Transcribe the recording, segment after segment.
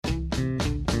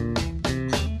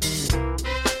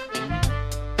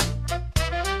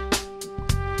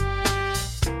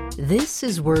This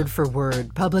is Word for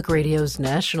Word, Public Radio's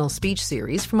national speech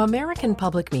series from American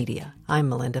Public Media. I'm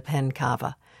Melinda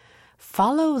Penn-Cava.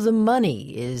 Follow the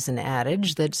money is an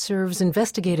adage that serves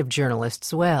investigative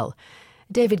journalists well.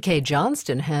 David Cay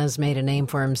Johnston has made a name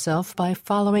for himself by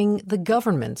following the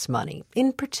government's money,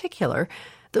 in particular,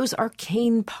 those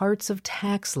arcane parts of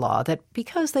tax law that,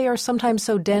 because they are sometimes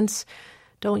so dense,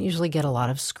 don't usually get a lot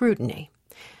of scrutiny.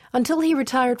 Until he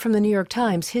retired from the New York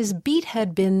Times, his beat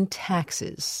had been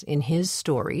taxes. In his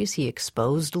stories, he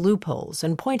exposed loopholes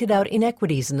and pointed out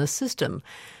inequities in the system.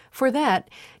 For that,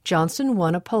 Johnston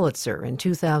won a Pulitzer in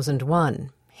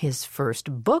 2001. His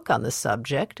first book on the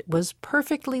subject was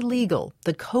Perfectly Legal,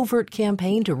 the covert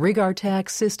campaign to rig our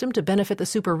tax system to benefit the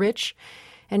super rich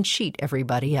and cheat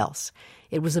everybody else.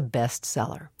 It was a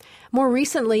bestseller. More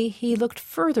recently, he looked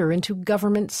further into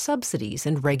government subsidies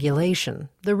and regulation.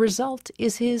 The result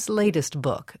is his latest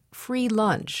book, Free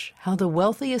Lunch: How the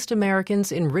Wealthiest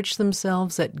Americans Enrich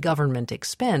Themselves at Government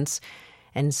Expense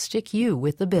and Stick You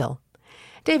with the Bill.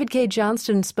 David Cay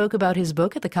Johnston spoke about his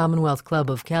book at the Commonwealth Club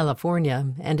of California,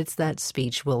 and it's that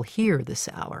speech we'll hear this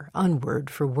hour on Word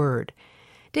for Word.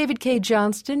 David Cay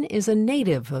Johnston is a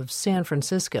native of San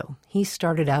Francisco. He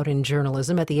started out in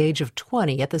journalism at the age of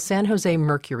 20 at the San Jose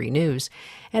Mercury News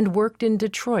and worked in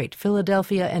Detroit,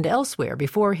 Philadelphia, and elsewhere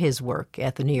before his work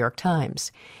at the New York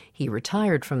Times. He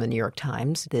retired from the New York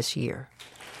Times this year.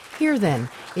 Here, then,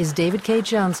 is David Cay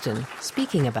Johnston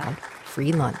speaking about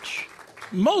free lunch.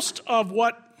 Most of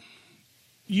what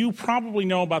you probably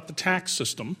know about the tax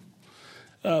system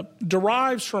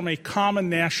derives from a common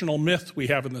national myth we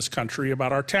have in this country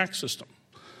about our tax system.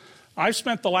 I've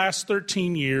spent the last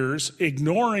 13 years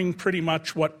ignoring pretty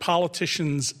much what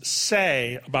politicians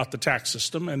say about the tax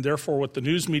system and therefore what the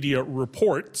news media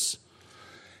reports,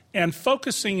 and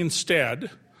focusing instead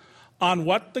on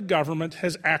what the government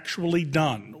has actually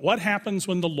done. What happens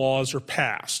when the laws are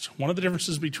passed? One of the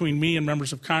differences between me and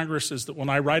members of Congress is that when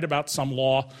I write about some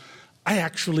law, I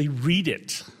actually read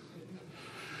it.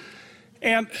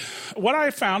 And what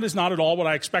I found is not at all what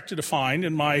I expected to find.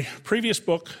 In my previous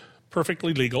book,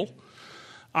 Perfectly Legal,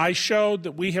 I showed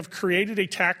that we have created a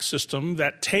tax system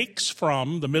that takes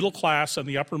from the middle class and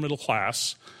the upper middle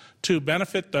class to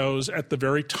benefit those at the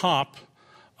very top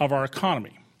of our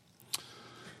economy.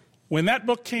 When that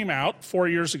book came out 4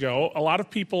 years ago, a lot of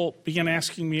people began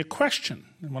asking me a question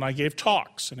when I gave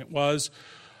talks, and it was,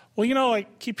 well, you know, I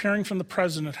keep hearing from the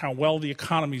president how well the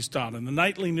economy's done, and the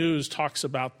nightly news talks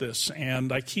about this,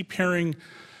 and I keep hearing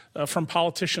from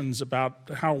politicians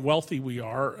about how wealthy we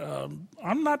are.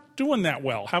 I'm not doing that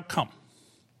well. How come?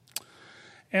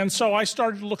 And so I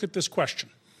started to look at this question.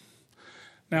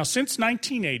 Now, since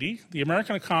 1980, the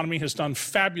American economy has done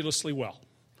fabulously well.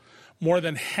 More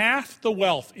than half the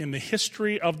wealth in the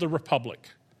history of the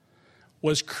Republic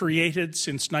was created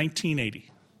since 1980.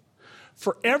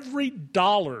 For every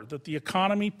dollar that the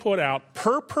economy put out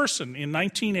per person in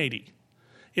 1980,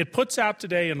 it puts out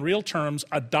today in real terms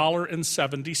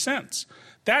 $1.70.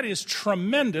 That is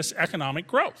tremendous economic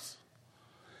growth.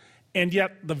 And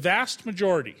yet the vast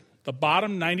majority, the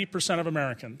bottom 90% of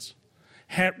Americans,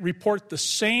 report the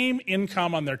same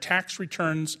income on their tax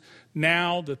returns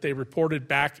now that they reported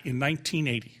back in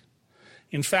 1980.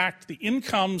 In fact, the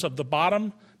incomes of the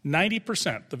bottom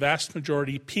 90%, the vast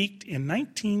majority, peaked in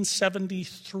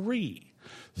 1973,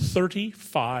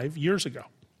 35 years ago.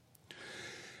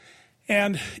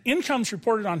 And incomes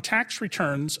reported on tax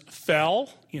returns fell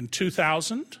in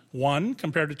 2001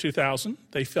 compared to 2000.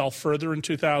 They fell further in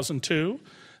 2002.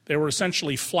 They were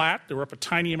essentially flat. They were up a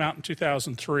tiny amount in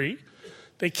 2003.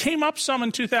 They came up some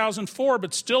in 2004,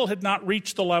 but still had not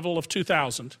reached the level of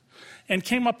 2000, and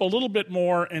came up a little bit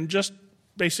more and just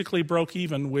basically broke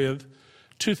even with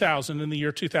 2000 in the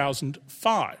year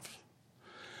 2005.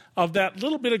 Of that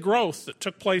little bit of growth that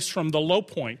took place from the low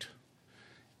point,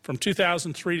 from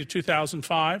 2003 to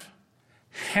 2005,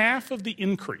 half of the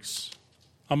increase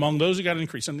among those who got an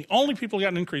increase, and the only people who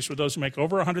got an increase were those who make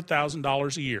over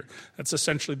 $100,000 a year. That's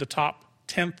essentially the top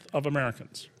 10th of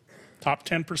Americans, top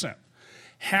 10%.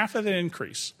 Half of that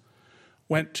increase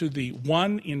went to the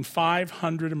 1 in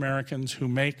 500 Americans who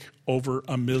make over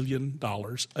 $1 million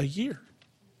a year.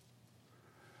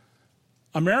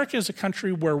 America is a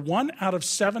country where 1 out of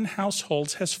 7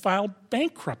 households has filed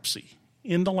bankruptcy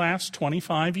in the last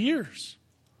 25 years.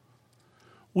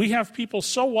 We have people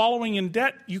so wallowing in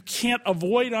debt, you can't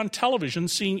avoid on television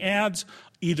seeing ads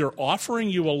either offering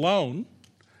you a loan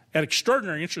at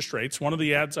extraordinary interest rates. One of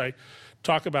the ads I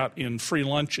talk about in Free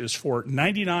Lunch is for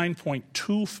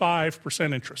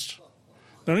 99.25% interest.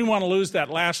 Don't even want to lose that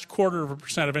last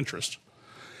 0.25% of interest.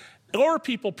 Or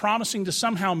people promising to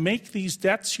somehow make these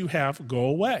debts you have go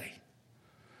away.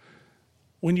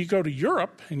 When you go to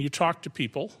Europe and you talk to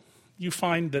people, you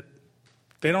find that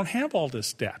they don't have all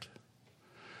this debt.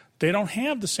 They don't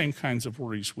have the same kinds of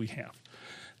worries we have.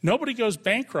 Nobody goes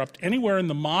bankrupt anywhere in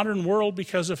the modern world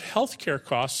because of health care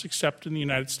costs except in the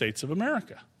United States of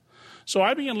America. So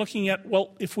I began looking at,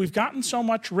 well, if we've gotten so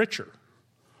much richer,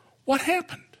 what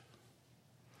happened?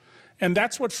 And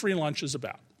that's what free lunch is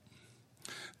about.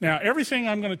 Now, everything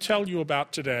I'm going to tell you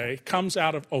about today comes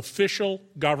out of official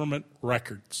government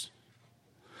records.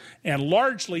 And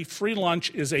largely, free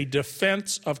lunch is a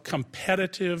defense of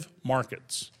competitive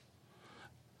markets.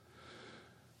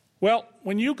 Well,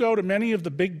 when you go to many of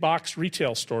the big box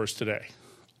retail stores today,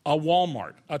 a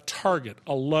Walmart, a Target,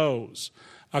 a Lowe's,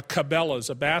 a Cabela's,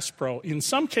 a Bass Pro, in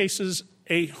some cases,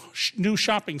 a new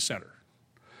shopping center,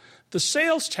 the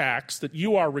sales tax that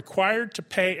you are required to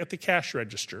pay at the cash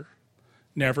register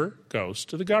never goes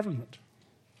to the government.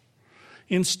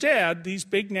 Instead, these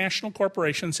big national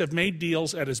corporations have made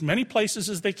deals at as many places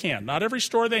as they can, not every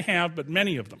store they have, but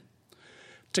many of them,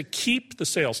 to keep the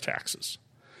sales taxes.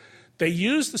 They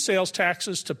use the sales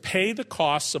taxes to pay the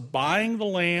costs of buying the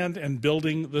land and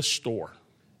building the store.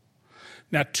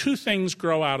 Now, two things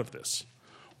grow out of this.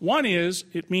 One is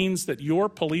it means that your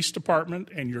police department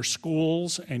and your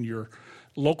schools and your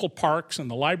local parks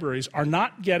and the libraries are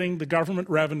not getting the government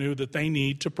revenue that they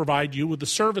need to provide you with the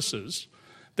services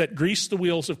that grease the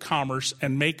wheels of commerce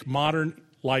and make modern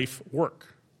life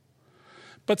work.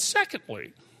 But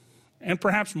secondly, and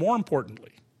perhaps more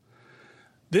importantly,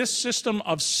 this system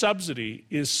of subsidy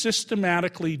is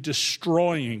systematically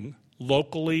destroying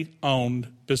locally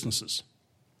owned businesses.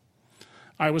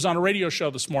 I was on a radio show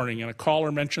this morning, and a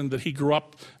caller mentioned that he grew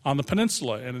up on the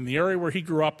peninsula, and in the area where he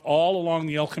grew up, all along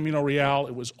the El Camino Real,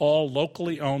 it was all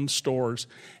locally owned stores,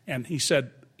 and he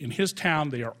said in his town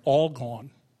they are all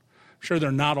gone. I'm sure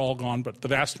they're not all gone, but the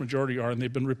vast majority are, and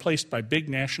they've been replaced by big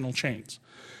national chains.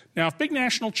 Now, if big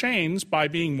national chains, by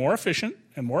being more efficient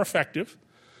and more effective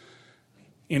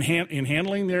in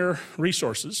handling their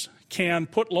resources, can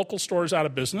put local stores out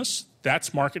of business,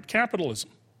 that's market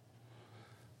capitalism.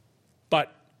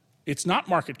 But it's not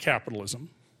market capitalism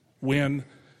when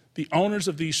the owners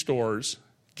of these stores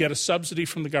get a subsidy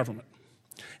from the government.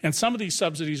 And some of these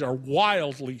subsidies are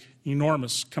wildly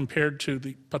enormous compared to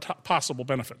the possible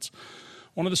benefits.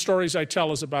 One of the stories I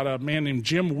tell is about a man named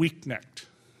Jim Weeknecht.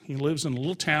 He lives in a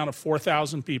little town of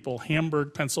 4,000 people,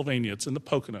 Hamburg, Pennsylvania. It's in the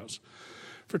Poconos.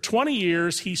 For 20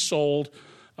 years, he sold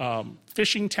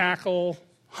fishing tackle,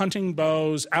 hunting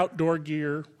bows, outdoor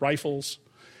gear, rifles.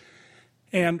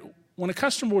 And when a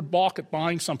customer would balk at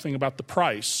buying something about the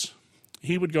price,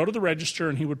 he would go to the register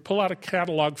and he would pull out a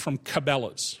catalog from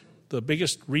Cabela's, the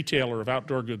biggest retailer of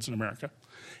outdoor goods in America.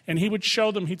 And he would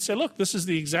show them, he'd say, look, this is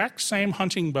the exact same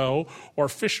hunting bow or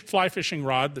fly fishing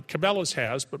rod that Cabela's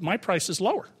has, but my price is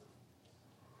lower.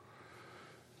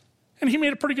 And he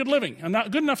made a pretty good living, a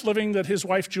not good enough living that his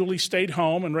wife Julie stayed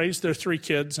home and raised their 3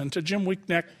 kids, and to Jim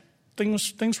Weeknecht,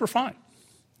 things were fine.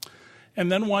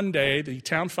 And then one day, the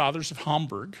town fathers of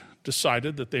Hamburg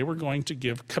decided that they were going to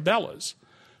give Cabela's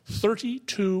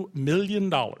 $32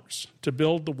 million to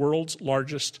build the world's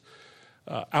largest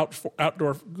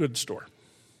outdoor goods store.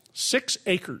 6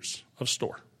 acres of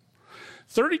store.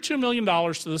 $32 million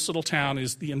to this little town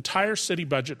is the entire city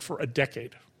budget for a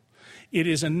decade. It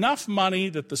is enough money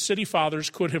that the city fathers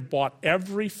could have bought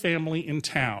every family in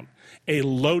town a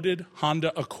loaded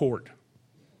Honda Accord.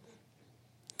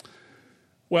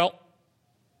 Well,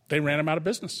 they ran them out of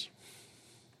business.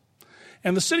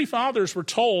 And the city fathers were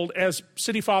told, as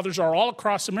city fathers are all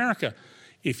across America,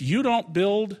 if you don't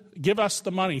give us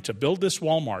the money to build this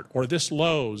Walmart or this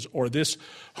Lowe's or this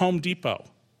Home Depot,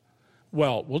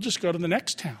 well, we'll just go to the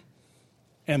next town.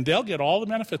 And they'll get all the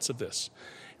benefits of this.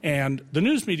 And the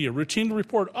news media routinely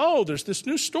report, oh, there's this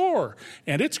new store,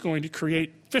 and it's going to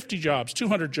create 50 jobs,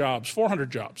 200 jobs,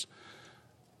 400 jobs.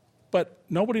 But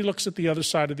nobody looks at the other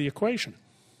side of the equation.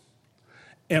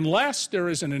 Unless there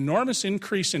is an enormous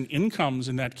increase in incomes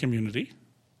in that community,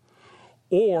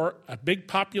 or a big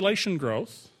population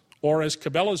growth, or as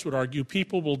Cabela's would argue,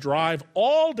 people will drive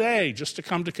all day just to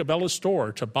come to Cabela's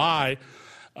store to buy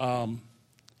a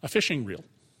fishing reel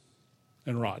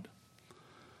and rod,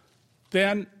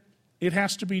 then it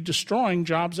has to be destroying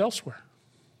jobs elsewhere.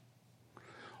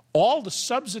 All the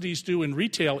subsidies do in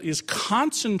retail is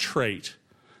concentrate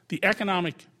the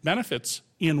economic benefits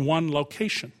in one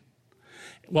location.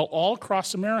 Well, all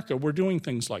across America, we're doing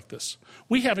things like this.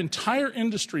 We have entire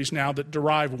industries now that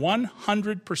derive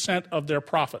 100% of their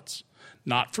profits,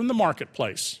 not from the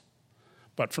marketplace,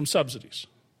 but from subsidies.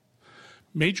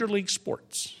 Major league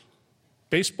sports,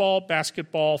 baseball,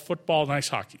 basketball, football, and ice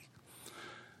hockey.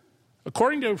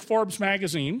 According to Forbes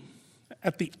magazine,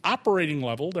 at the operating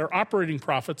level, their operating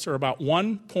profits are about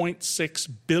 $1.6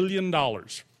 billion.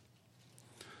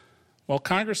 Well,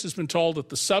 Congress has been told that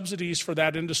the subsidies for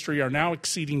that industry are now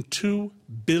exceeding $2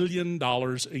 billion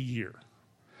a year.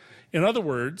 In other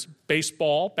words,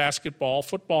 baseball, basketball,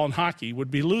 football, and hockey would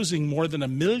be losing more than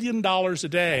 $1 million a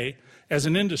day as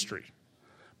an industry,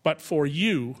 but for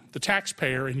you, the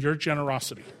taxpayer, and your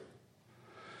generosity.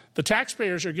 The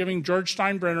taxpayers are giving George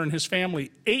Steinbrenner and his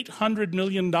family $800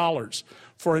 million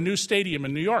for a new stadium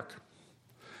in New York,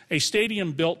 a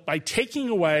stadium built by taking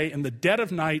away in the dead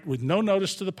of night with no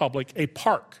notice to the public a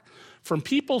park from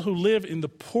people who live in the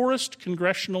poorest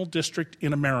congressional district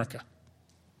in America.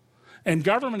 And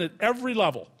government at every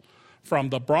level, from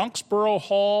the Bronx Borough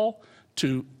Hall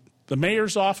to the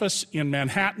mayor's office in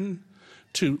Manhattan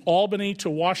to Albany to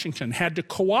Washington, had to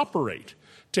cooperate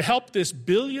to help this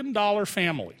billion-dollar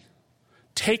family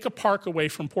take a park away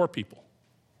from poor people.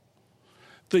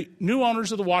 The new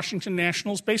owners of the Washington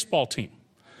Nationals baseball team,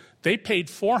 they paid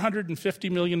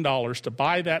 $450 million to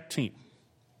buy that team.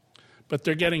 But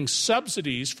they're getting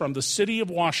subsidies from the city of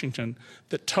Washington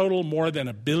that total more than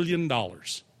 $1 billion.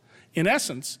 In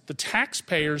essence, the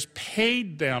taxpayers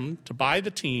paid them to buy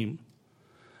the team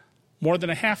more than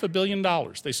 $500 million.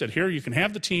 They said, here, you can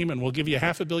have the team, and we'll give you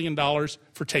 $500 million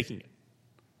for taking it.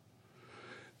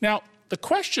 Now, the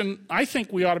question I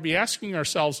think we ought to be asking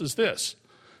ourselves is this.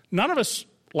 None of us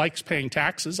likes paying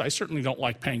taxes. I certainly don't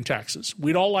like paying taxes.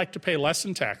 We'd all like to pay less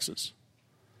in taxes.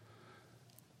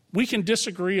 We can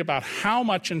disagree about how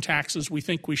much in taxes we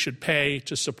think we should pay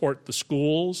to support the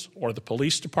schools or the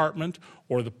police department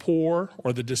or the poor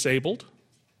or the disabled.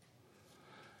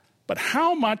 But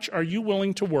how much are you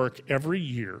willing to work every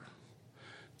year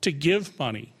to give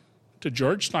money to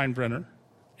George Steinbrenner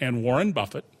and Warren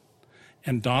Buffett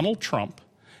and Donald Trump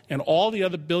and all the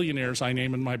other billionaires I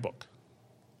name in my book?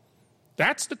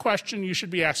 That's the question you should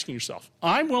be asking yourself.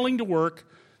 I'm willing to work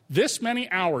this many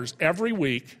hours every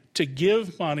week to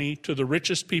give money to the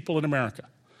richest people in America.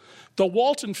 The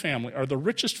Walton family are the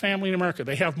richest family in America.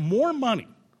 They have more money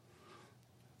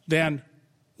than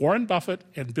Warren Buffett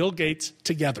and Bill Gates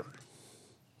together.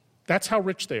 That's how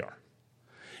rich they are.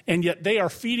 And yet they are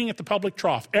feeding at the public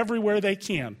trough everywhere they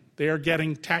can. They are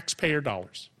getting taxpayer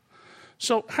dollars.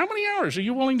 So how many hours are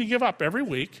you willing to give up every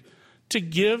week to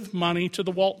give money to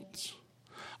the Waltons?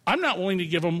 I'm not willing to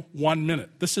give them 1 minute.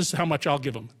 This is how much I'll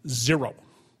give them, 0.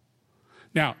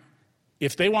 Now,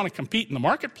 if they want to compete in the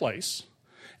marketplace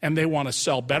and they want to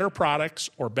sell better products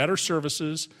or better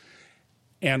services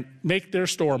and make their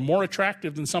store more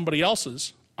attractive than somebody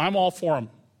else's, I'm all for them.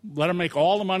 Let them make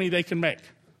all the money they can make.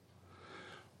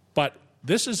 But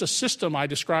this is a system I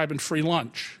describe in Free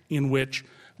Lunch in which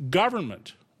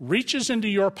government reaches into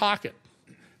your pocket,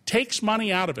 takes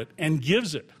money out of it, and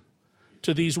gives it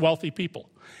to these wealthy people.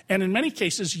 And in many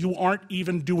cases, you aren't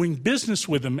even doing business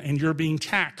with them, and you're being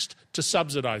taxed to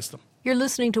subsidize them. You're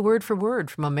listening to Word for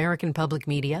Word from American Public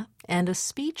Media and a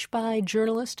speech by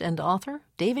journalist and author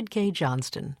David K.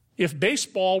 Johnston. If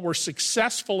baseball were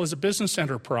successful as a business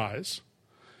enterprise,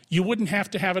 you wouldn't have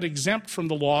to have it exempt from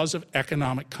the laws of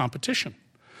economic competition.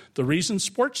 The reason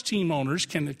sports team owners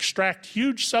can extract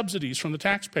huge subsidies from the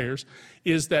taxpayers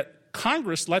is that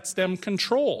Congress lets them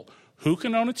control who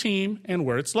can own a team and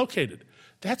where it's located.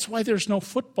 That's why there's no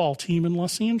football team in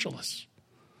Los Angeles.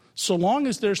 So long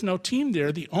as there's no team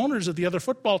there, the owners of the other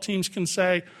football teams can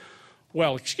say,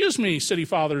 well, excuse me, city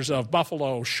fathers of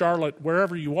Buffalo, Charlotte,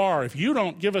 wherever you are, if you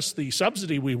don't give us the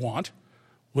subsidy we want,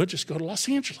 we'll just go to Los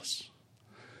Angeles.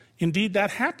 Indeed,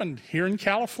 that happened here in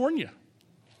California.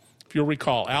 If you'll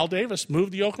recall, Al Davis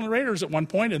moved the Oakland Raiders at one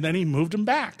point, and then he moved them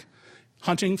back,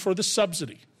 hunting for the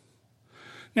subsidy.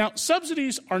 Now,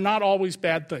 subsidies are not always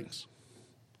bad things.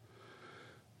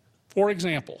 For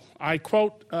example, I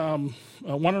quote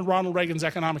one of Ronald Reagan's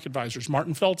economic advisors,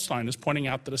 Martin Feldstein, is pointing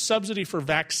out that a subsidy for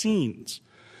vaccines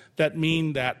that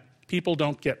mean that people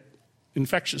don't get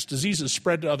infectious diseases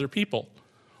spread to other people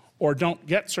or don't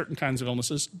get certain kinds of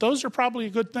illnesses, those are probably a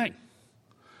good thing.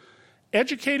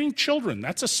 Educating children,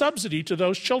 that's a subsidy to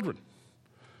those children.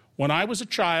 When I was a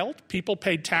child, people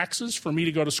paid taxes for me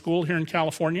to go to school here in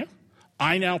California.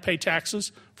 I now pay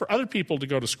taxes for other people to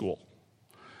go to school.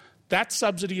 That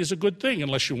subsidy is a good thing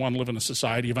unless you want to live in a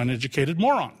society of uneducated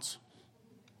morons.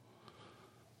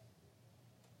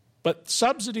 But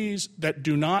subsidies that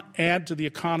do not add to the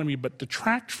economy but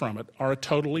detract from it are a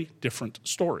totally different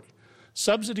story.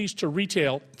 Subsidies to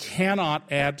retail cannot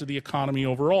add to the economy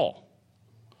overall.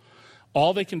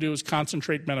 All they can do is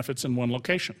concentrate benefits in one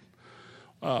location.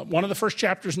 One of the first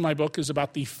chapters in my book is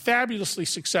about the fabulously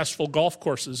successful golf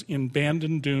courses in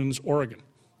Bandon Dunes, Oregon.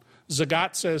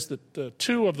 Zagat says that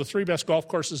 2 of the 3 best golf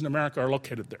courses in America are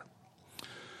located there.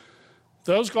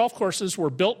 Those golf courses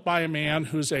were built by a man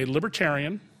who's a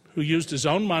libertarian, who used his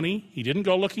own money. He didn't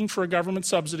go looking for a government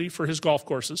subsidy for his golf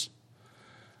courses.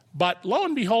 But lo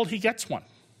and behold, he gets one.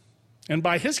 And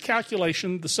by his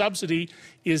calculation, the subsidy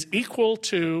is equal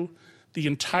to the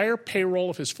entire payroll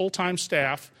of his full-time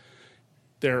staff,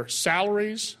 their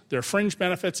salaries, their fringe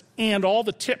benefits, and all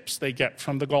the tips they get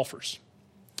from the golfers.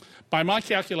 By my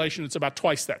calculation, it's about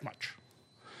twice that much.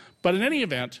 But in any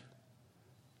event,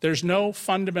 there's no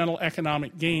fundamental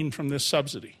economic gain from this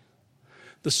subsidy.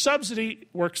 The subsidy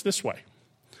works this way.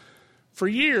 For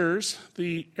years,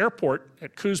 the airport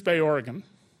at Coos Bay, Oregon,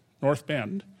 North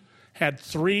Bend, had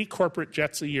 3 corporate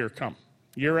jets a year come,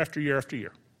 year after year after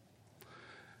year.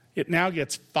 It now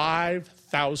gets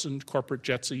 5,000 corporate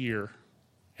jets a year.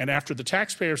 And after the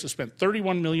taxpayers have spent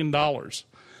 $31 million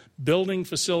building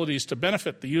facilities to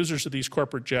benefit the users of these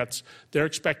corporate jets, they're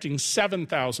expecting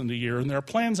 7,000 a year, and there are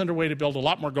plans underway to build a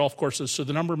lot more golf courses, so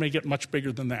the number may get much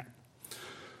bigger than that.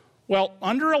 Well,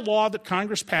 under a law that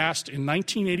Congress passed in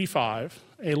 1985,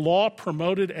 a law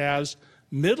promoted as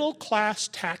middle-class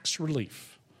tax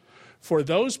relief for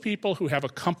those people who have a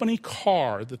company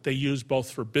car that they use both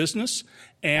for business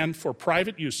and for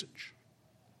private usage,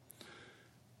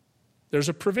 there's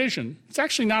a provision. It's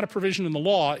actually not a provision in the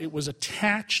law. It was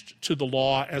attached to the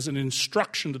law as an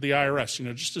instruction to the IRS. You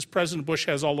know, just as President Bush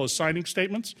has all those signing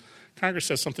statements, Congress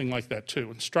has something like that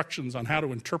too, instructions on how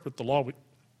to interpret the law we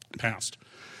passed.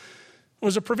 It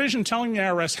was a provision telling the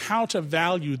IRS how to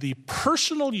value the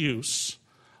personal use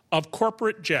of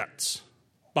corporate jets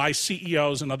by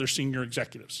CEOs and other senior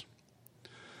executives.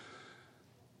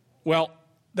 Well,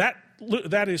 that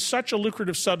is such a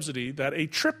lucrative subsidy that a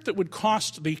trip that would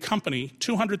cost the company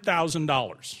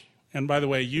 $200,000, and by the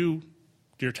way, you,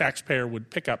 dear taxpayer, would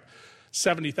pick up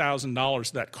 $70,000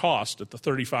 of that cost at the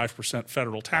 35%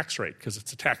 federal tax rate because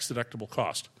it's a tax-deductible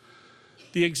cost.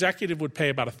 The executive would pay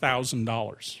about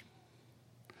 $1,000.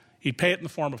 He'd pay it in the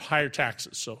form of higher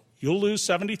taxes. So you'll lose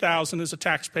 $70,000 as a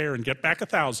taxpayer and get back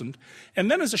 $1,000.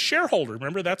 And then as a shareholder,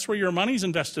 remember, that's where your money's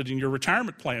invested in your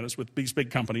retirement plan is with these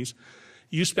big companies.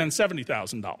 You spend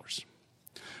 $70,000.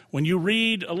 When you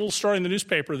read a little story in the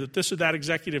newspaper that this or that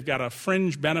executive got a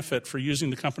fringe benefit for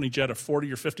using the company jet of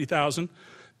 $40,000 or $50,000,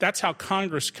 that's how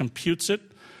Congress computes it.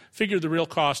 Figure the real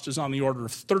cost is on the order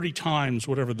of 30 times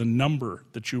whatever the number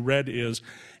that you read is,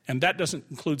 and that doesn't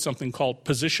include something called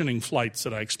positioning flights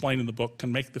that I explain in the book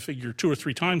can make the figure 2 or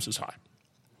 3 times as high.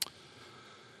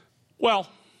 Well,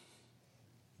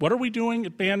 what are we doing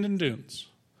at Bandon Dunes?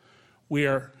 We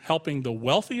are helping the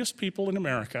wealthiest people in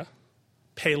America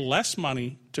pay less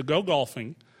money to go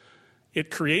golfing. It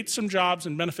creates some jobs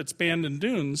and benefits Bandon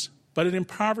Dunes, but it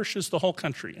impoverishes the whole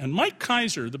country. And Mike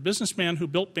Kaiser, the businessman who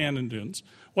built Bandon Dunes,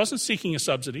 wasn't seeking a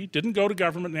subsidy, didn't go to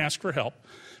government and ask for help,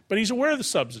 but he's aware of the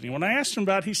subsidy. When I asked him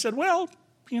about it, he said, well,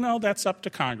 you know, that's up to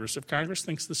Congress. If Congress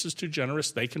thinks this is too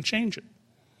generous, they can change it.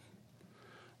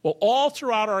 Well, all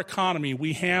throughout our economy,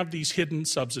 we have these hidden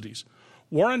subsidies.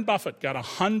 Warren Buffett got a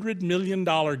 $100 million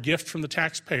gift from the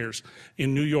taxpayers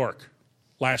in New York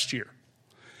last year.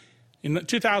 In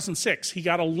 2006, he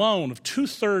got a loan of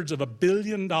 2/3 of $1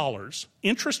 billion,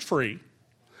 interest-free,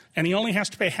 and he only has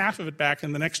to pay half of it back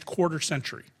in the next quarter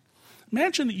century.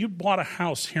 Imagine that you bought a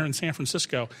house here in San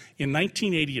Francisco in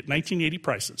 1980 at 1980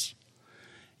 prices.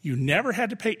 You never had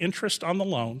to pay interest on the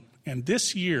loan, and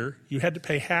this year you had to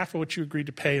pay half of what you agreed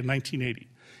to pay in 1980.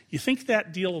 You think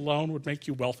that deal alone would make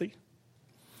you wealthy?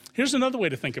 Here's another way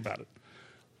to think about it.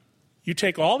 You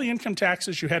take all the income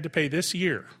taxes you had to pay this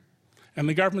year, and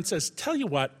the government says, tell you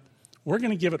what, we're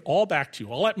going to give it all back to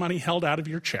you, all that money held out of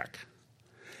your check.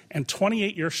 And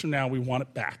 28 years from now, we want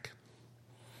it back.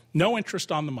 No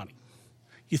interest on the money.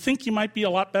 You think you might be a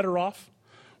lot better off?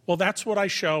 Well, that's what I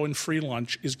show in Free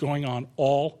Lunch is going on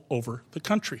all over the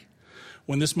country.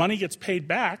 When this money gets paid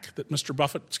back, that Mr.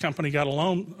 Buffett's company got a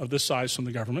loan of this size from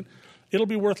the government, it'll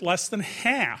be worth less than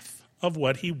half of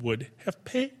what he would have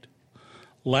paid.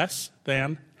 Less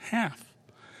than half.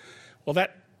 Well,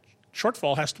 that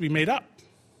shortfall has to be made up.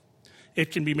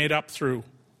 It can be made up through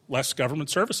less government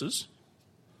services.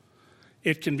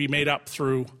 It can be made up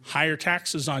through higher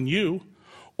taxes on you,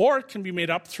 or it can be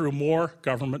made up through more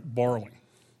government borrowing.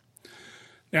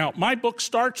 Now, my book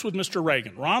starts with Mr.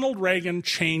 Reagan. Ronald Reagan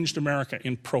changed America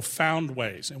in profound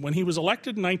ways. And when he was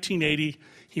elected in 1980,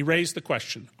 he raised the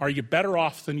question, are you better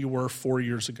off than you were 4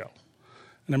 years ago?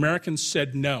 And Americans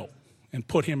said no and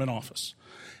put him in office.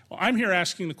 Well, I'm here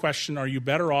asking the question, are you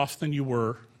better off than you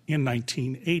were in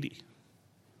 1980?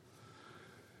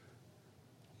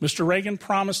 Mr. Reagan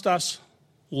promised us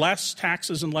less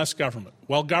taxes and less government.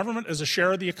 Well, government as a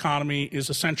share of the economy is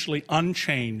essentially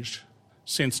unchanged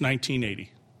since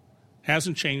 1980.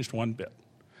 Hasn't changed one bit.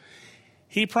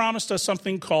 He promised us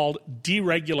something called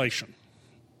deregulation.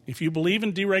 If you believe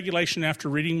in deregulation after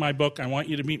reading my book, I want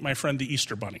you to meet my friend the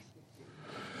Easter Bunny.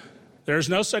 There's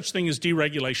no such thing as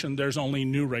deregulation. There's only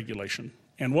new regulation.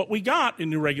 And what we got in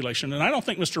new regulation, and I don't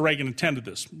think Mr. Reagan intended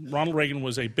this. Ronald Reagan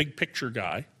was a big picture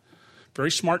guy,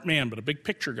 very smart man, but a big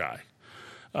picture guy.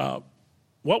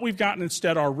 What we've gotten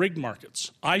instead are rigged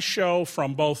markets. I show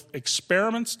from both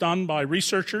experiments done by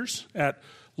researchers at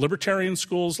libertarian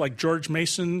schools like George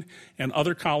Mason and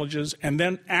other colleges, and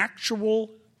then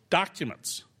actual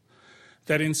documents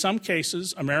that in some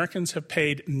cases Americans have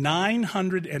paid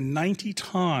 990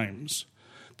 times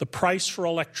the price for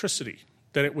electricity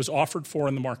that it was offered for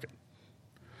in the market.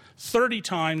 30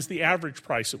 times the average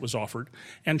price it was offered,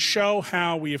 and show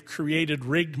how we have created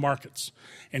rigged markets.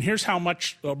 And here's how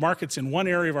much markets in one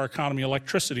area of our economy,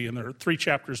 electricity, and there are 3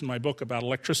 chapters in my book about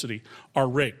electricity, are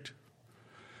rigged.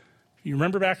 You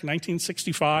remember back in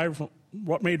 1965,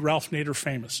 what made Ralph Nader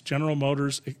famous? General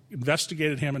Motors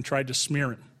investigated him and tried to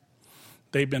smear him.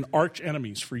 They've been arch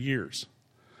enemies for years.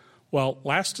 Well,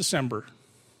 last December,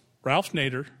 Ralph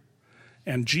Nader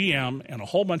and GM and a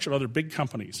whole bunch of other big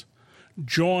companies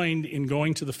joined in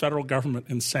going to the federal government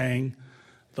and saying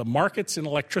the markets in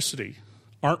electricity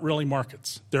aren't really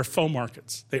markets. They're faux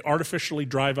markets. They artificially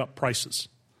drive up prices,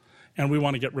 and we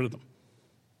want to get rid of them.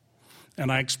 And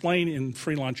I explain in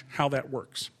Free Lunch how that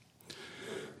works.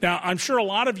 Now, I'm sure a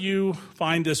lot of you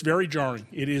find this very jarring.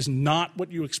 It is not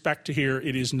what you expect to hear.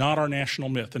 It is not our national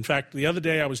myth. In fact, the other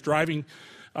day I was driving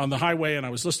on the highway and I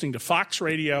was listening to Fox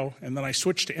Radio, and then I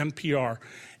switched to NPR,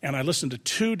 and I listened to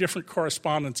 2 different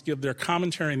correspondents give their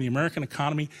commentary on the American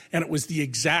economy, and it was the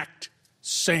exact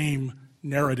same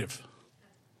narrative.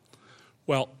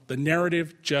 Well, the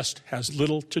narrative just has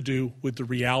little to do with the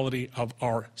reality of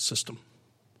our system.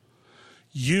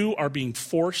 You are being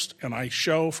forced, and I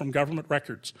show from government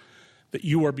records that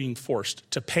you are being forced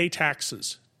to pay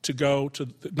taxes to go to,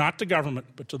 not to government,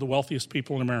 but to the wealthiest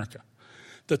people in America.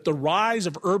 That the rise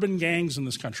of urban gangs in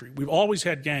this country, we've always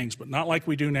had gangs, but not like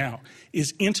we do now,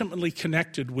 is intimately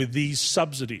connected with these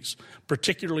subsidies,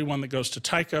 particularly one that goes to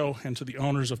Tyco and to the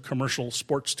owners of commercial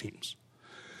sports teams.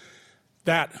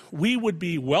 That we would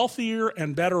be wealthier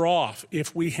and better off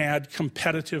if we had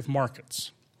competitive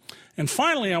markets. And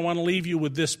finally, I want to leave you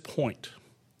with this point.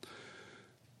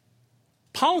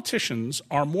 Politicians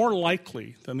are more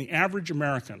likely than the average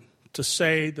American to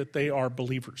say that they are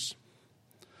believers.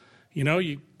 You know,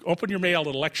 you open your mail at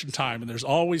election time, and there's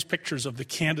always pictures of the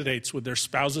candidates with their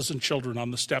spouses and children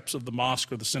on the steps of the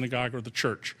mosque or the synagogue or the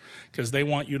church, because they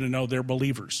want you to know they're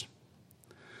believers.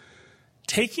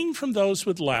 Taking from those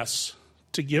with less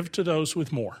to give to those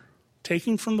with more,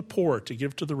 taking from the poor to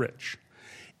give to the rich,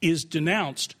 is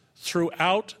denounced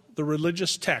throughout the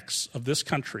religious texts of this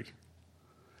country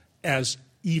as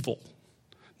evil.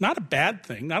 Not a bad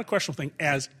thing, not a questionable thing,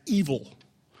 as evil.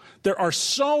 There are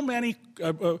so many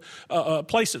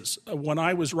places. When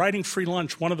I was writing Free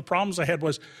Lunch, one of the problems I had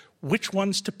was which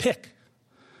ones to pick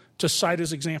to cite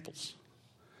as examples.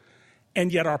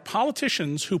 And yet our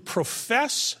politicians who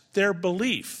profess their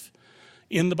belief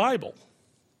in the Bible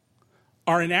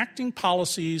are enacting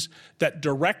policies that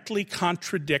directly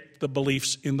contradict the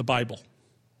beliefs in the Bible.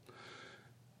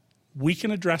 We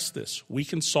can address this. We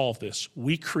can solve this.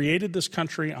 We created this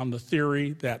country on the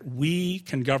theory that we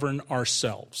can govern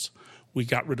ourselves. We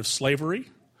got rid of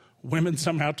slavery. Women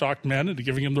somehow talked men into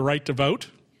giving them the right to vote.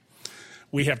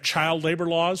 We have child labor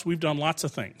laws. We've done lots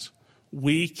of things.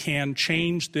 We can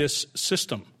change this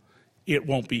system. It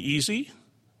won't be easy.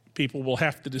 People will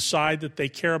have to decide that they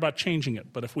care about changing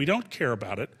it. But if we don't care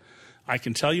about it, I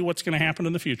can tell you what's going to happen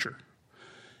in the future.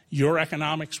 Your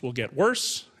economics will get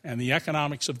worse, and the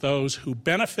economics of those who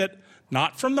benefit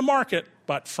not from the market,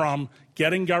 but from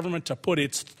getting government to put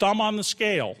its thumb on the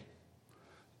scale,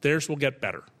 theirs will get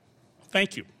better.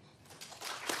 Thank you.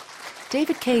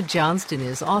 David Cay Johnston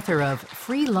is author of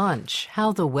Free Lunch,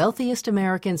 How the Wealthiest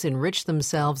Americans Enrich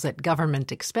Themselves at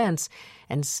Government Expense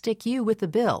and Stick You with the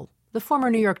Bill. The former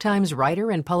New York Times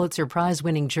writer and Pulitzer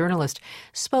Prize-winning journalist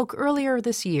spoke earlier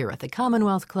this year at the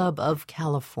Commonwealth Club of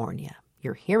California.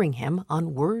 You're hearing him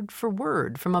on Word for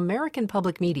Word from American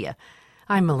Public Media.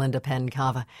 I'm Melinda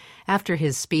Penn-Cava. After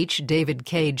his speech, David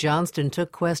Cay Johnston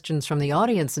took questions from the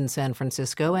audience in San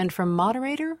Francisco and from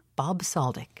moderator Bob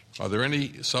Saldick. Are there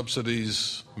any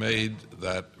subsidies made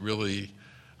that really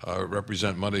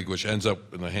represent money which ends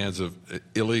up in the hands of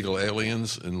illegal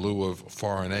aliens in lieu of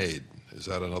foreign aid? Is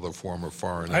that another form of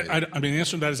foreign aid? I mean, the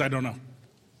answer to that is I don't know.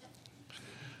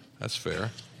 That's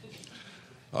fair.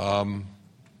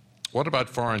 What about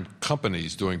foreign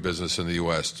companies doing business in the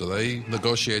U.S.? Do they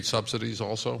negotiate subsidies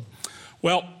also?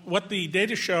 Well, what the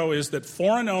data show is that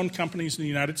foreign-owned companies in the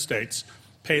United States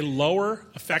pay lower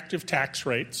effective tax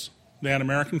rates than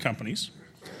American companies,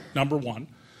 number one.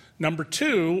 Number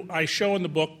two, I show in the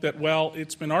book that, well,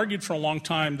 it's been argued for a long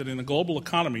time that in a global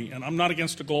economy, and I'm not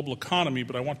against a global economy,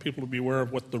 but I want people to be aware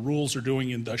of what the rules are doing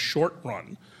in the short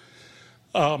run.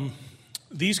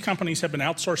 These companies have been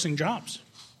outsourcing jobs.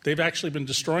 They've actually been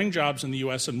destroying jobs in the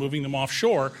U.S. and moving them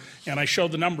offshore, and I show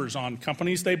the numbers on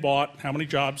companies they bought, how many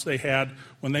jobs they had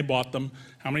when they bought them,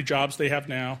 how many jobs they have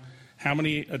now, how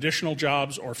many additional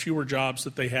jobs or fewer jobs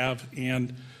that they have,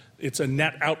 and it's a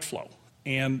net outflow.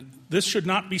 And this should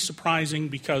not be surprising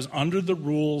because under the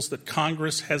rules that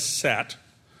Congress has set,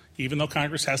 even though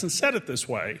Congress hasn't said it this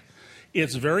way,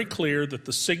 it's very clear that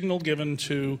the signal given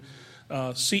to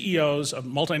CEOs of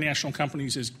multinational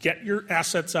companies is get your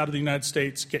assets out of the United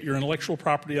States, get your intellectual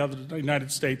property out of the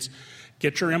United States,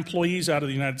 get your employees out of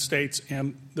the United States.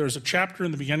 And there's a chapter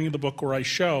in the beginning of the book where I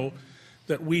show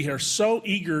that we are so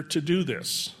eager to do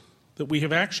this that we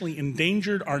have actually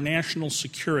endangered our national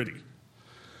security.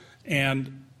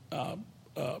 And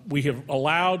we have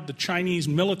allowed the Chinese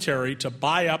military to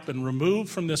buy up and remove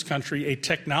from this country a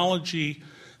technology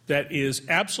that is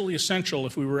absolutely essential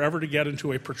if we were ever to get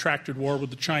into a protracted war with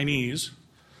the Chinese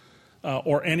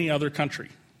or any other country.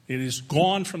 It is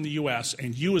gone from the U.S.,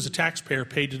 and you as a taxpayer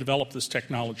paid to develop this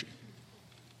technology.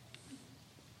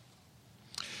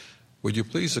 Would you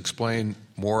please explain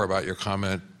more about your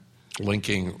comment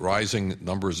linking rising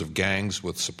numbers of gangs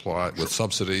with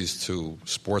subsidies to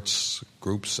sports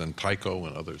groups and Tyco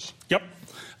and others? Yep.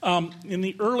 In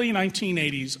the early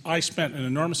 1980s, I spent an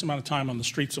enormous amount of time on the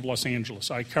streets of Los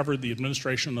Angeles. I covered the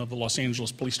administration of the Los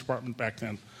Angeles Police Department back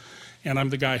then, and I'm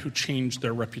the guy who changed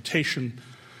their reputation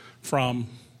from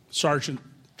Sergeant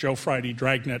Joe Friday,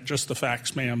 Dragnet, just the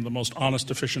facts, ma'am, the most honest,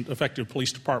 efficient, effective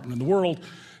police department in the world,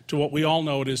 to what we all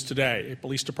know it is today, a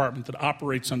police department that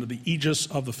operates under the aegis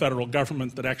of the federal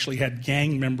government that actually had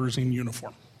gang members in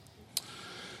uniform.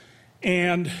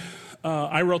 And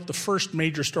I wrote the first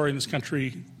major story in this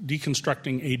country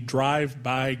deconstructing a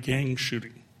drive-by gang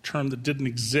shooting, a term that didn't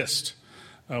exist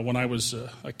when I was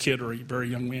a kid or a very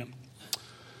young man.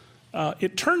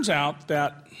 It turns out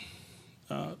that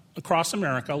across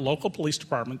America, local police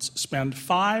departments spend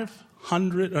 $2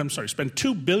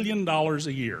 billion a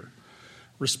year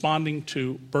responding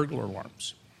to burglar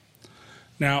alarms.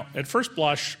 Now, at first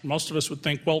blush, most of us would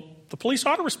think, well, the police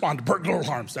ought to respond to burglar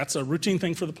alarms. That's a routine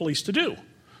thing for the police to do.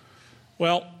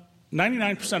 Well,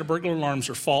 99% of burglar alarms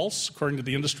are false, according to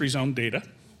the industry's own data.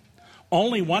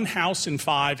 Only 1 house in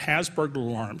 5 has burglar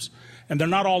alarms, and they're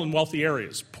not all in wealthy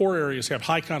areas. Poor areas have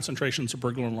high concentrations of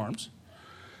burglar alarms.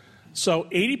 So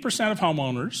 80% of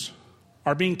homeowners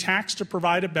are being taxed to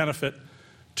provide a benefit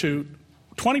to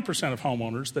 20% of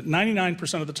homeowners that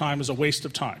 99% of the time is a waste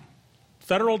of time.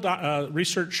 Federal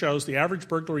research shows the average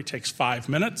burglary takes 5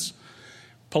 minutes.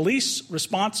 Police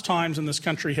response times in this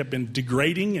country have been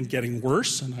degrading and getting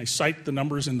worse, and I cite the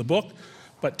numbers in the book,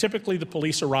 but typically the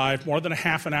police arrive more than a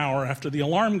half an hour after the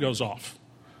alarm goes off.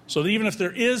 So that even if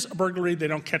there is a burglary, they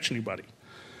don't catch anybody.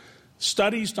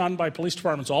 Studies done by police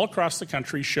departments all across the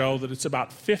country show that it's about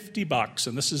 $50,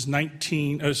 and this is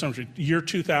year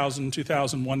 2000,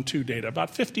 2001-2 data,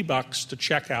 about $50 to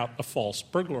check out a false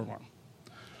burglar alarm.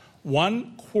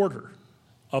 1/4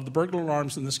 of the burglar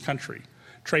alarms in this country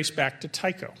trace back to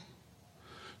Tyco.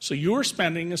 So you're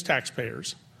spending, as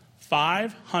taxpayers,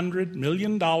 $500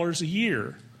 million a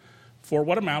year for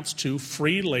what amounts to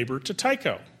free labor to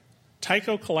Tyco.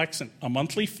 Tyco collects a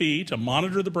monthly fee to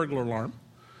monitor the burglar alarm.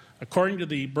 According to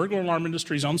the burglar alarm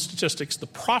industry's own statistics, the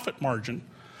profit margin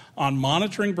on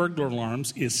monitoring burglar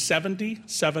alarms is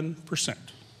 77%.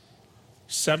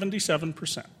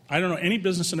 77%. I don't know any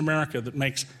business in America that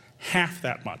makes half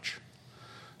that much.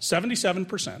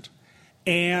 77%.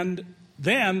 And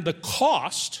then the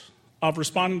cost of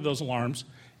responding to those alarms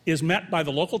is met by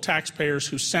the local taxpayers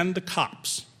who send the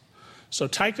cops. So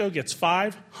Tyco gets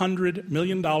 $500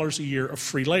 million a year of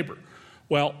free labor.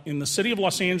 Well, in the city of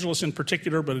Los Angeles in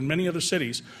particular, but in many other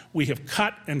cities, we have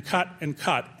cut and cut and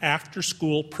cut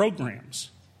after-school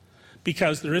programs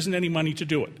because there isn't any money to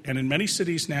do it. And in many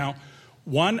cities now,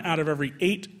 1 out of every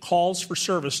 8 calls for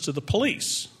service to the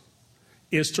police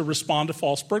is to respond to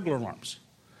false burglar alarms.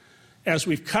 As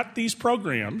we've cut these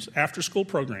programs, after-school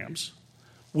programs,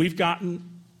 we've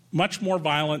gotten much more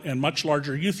violent and much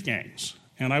larger youth gangs.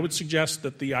 And I would suggest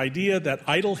that the idea that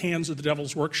idle hands are the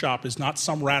devil's workshop is not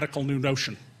some radical new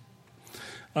notion.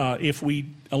 If we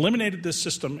eliminated this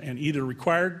system and either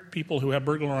required people who have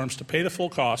burglar alarms to pay the full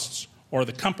costs or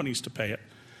the companies to pay it,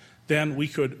 then we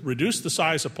could reduce the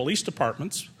size of police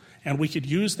departments, and we could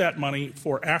use that money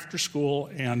for after-school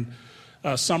and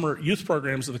summer youth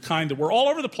programs of the kind that were all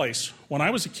over the place when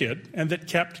I was a kid and that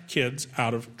kept kids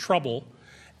out of trouble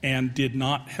and did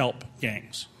not help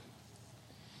gangs.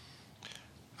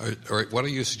 All right, what are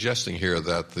you suggesting here,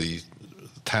 that the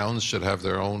towns should have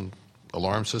their own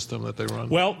alarm system that they run?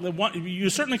 Well,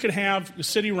 you certainly could have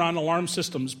city-run alarm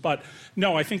systems, but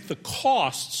no, I think the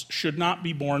costs should not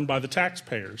be borne by the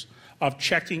taxpayers of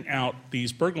checking out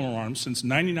these burglar alarms, since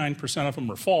 99% of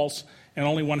them are false and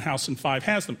only 1 house in 5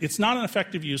 has them. It's not an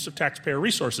effective use of taxpayer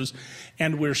resources,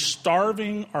 and we're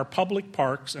starving our public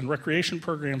parks and recreation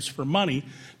programs for money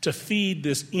to feed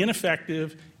this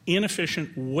ineffective,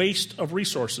 inefficient waste of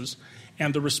resources.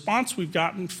 And the response we've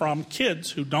gotten from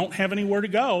kids who don't have anywhere to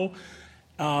go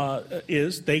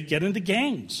is they get into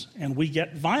gangs and we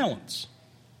get violence.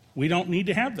 We don't need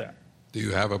to have that. Do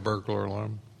you have a burglar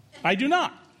alarm? I do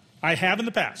not. I have in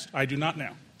the past. I do not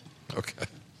now. Okay.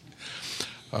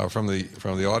 From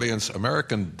the audience,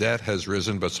 American debt has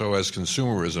risen, but so has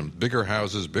consumerism. Bigger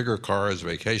houses, bigger cars,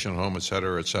 vacation home, et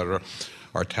cetera, et cetera.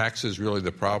 Are taxes really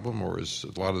the problem, or is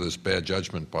a lot of this bad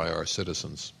judgment by our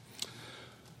citizens?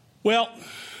 Well,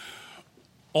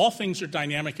 all things are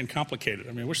dynamic and complicated.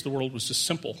 I mean, I wish the world was just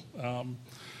simple.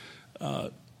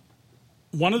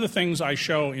 One of the things I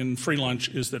show in Free Lunch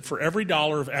is that for every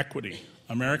dollar of equity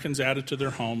Americans added to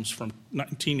their homes from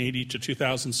 1980 to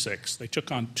 2006, they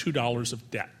took on $2 of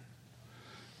debt.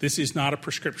 This is not a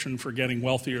prescription for getting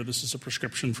wealthier. This is a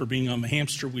prescription for being on the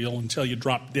hamster wheel until you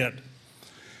drop dead.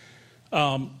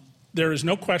 There is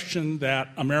no question that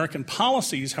American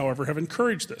policies, however, have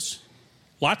encouraged this.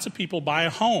 Lots of people buy a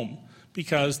home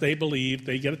because they believe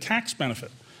they get a tax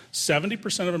benefit.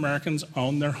 70% of Americans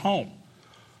own their home.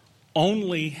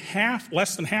 Only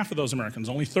less than half of those Americans,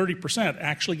 only 30%,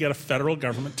 actually get a federal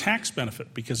government tax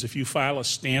benefit, because if you file a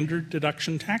standard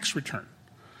deduction tax return,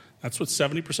 that's what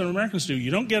 70% of Americans do.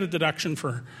 You don't get a deduction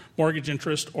for mortgage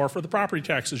interest or for the property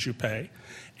taxes you pay.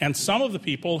 And some of the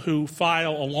people who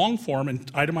file a long form and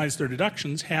itemize their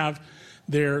deductions have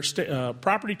their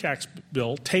property tax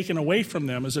bill taken away from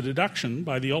them as a deduction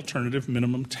by the alternative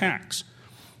minimum tax.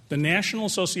 The National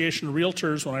Association of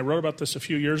Realtors, when I wrote about this a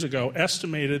few years ago,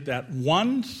 estimated that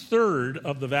 1/3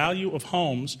 of the value of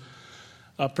homes,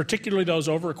 particularly those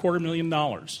over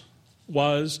 $250,000,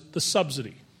 was the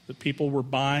subsidy that people were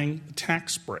buying the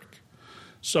tax break.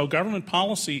 So government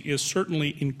policy is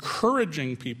certainly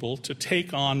encouraging people to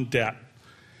take on debt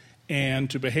and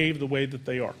to behave the way that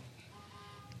they are.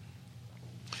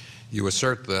 You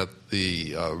assert that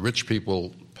the rich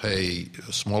people pay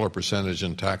a smaller percentage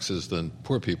in taxes than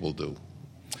poor people do.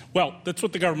 Well, that's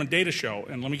what the government data show,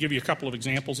 and let me give you a couple of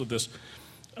examples of this.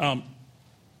 Let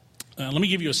me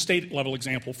give you a state-level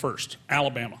example first.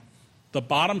 Alabama. The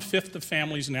bottom fifth of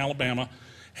families in Alabama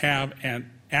have an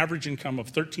average income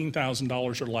of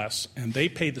 $13,000 or less, and they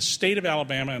pay the state of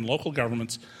Alabama and local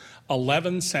governments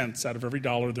 11 cents out of every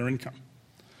dollar of their income.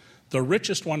 The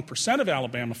richest 1% of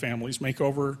Alabama families make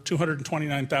over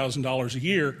 $229,000 a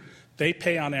year. They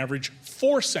pay on average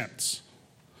 4 cents.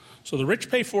 So the rich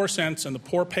pay 4 cents and the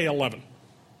poor pay 11.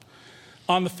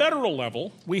 On the federal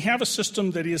level, we have a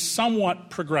system that is somewhat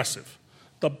progressive.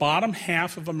 The bottom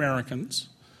half of Americans,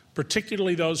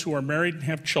 particularly those who are married and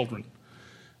have children,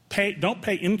 don't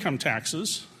pay income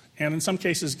taxes, and in some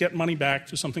cases get money back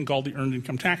to something called the Earned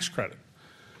Income Tax Credit.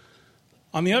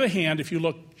 On the other hand, if you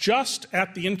look just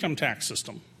at the income tax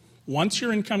system, once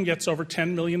your income gets over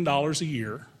 $10 million a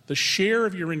year, the share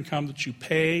of your income that you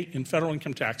pay in federal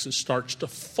income taxes starts to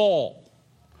fall.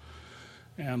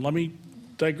 And let me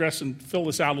digress and fill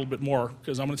this out a little bit more,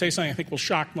 because I'm going to tell you something I think will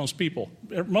shock most people.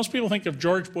 Most people think of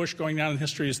George Bush going down in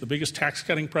history as the biggest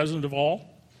tax-cutting president of all.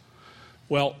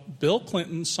 Well, Bill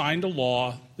Clinton signed a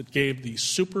law that gave the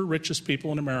super richest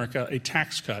people in America a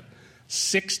tax cut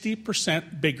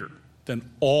 60% bigger than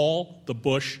all the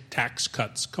Bush tax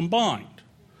cuts combined.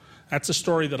 That's a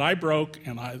story that I broke,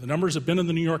 and the numbers have been in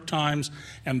the New York Times,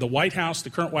 and the White House, the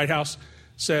current White House,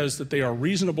 says that they are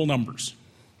reasonable numbers.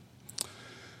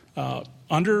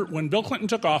 When Bill Clinton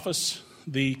took office,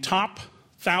 the top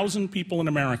 1,000 people in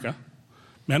America,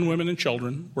 men, women, and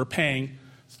children, were paying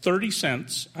 30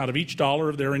 cents out of each dollar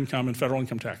of their income in federal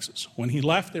income taxes. When he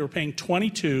left, they were paying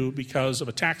 22 because of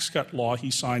a tax cut law he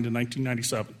signed in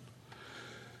 1997.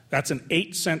 That's an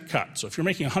 8-cent cut. So if you're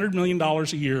making $100 million a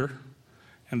year,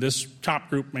 and this top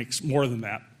group makes more than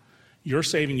that, you're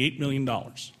saving $8 million.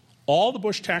 All the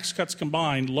Bush tax cuts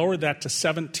combined lowered that to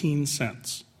 17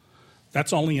 cents.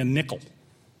 That's only a nickel,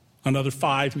 another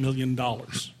 $5 million.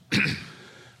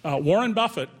 Warren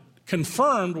Buffett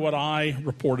confirmed what I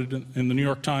reported in the New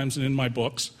York Times and in my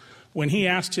books, when he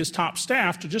asked his top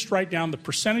staff to just write down the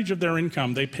percentage of their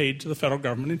income they paid to the federal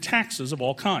government in taxes of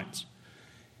all kinds.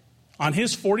 On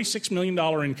his $46 million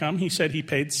income, he said he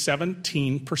paid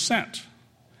 17%.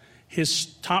 His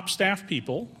top staff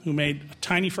people, who made a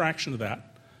tiny fraction of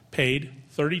that, paid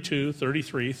 32,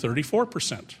 33,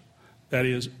 34%. That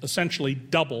is essentially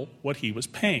double what he was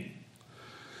paying.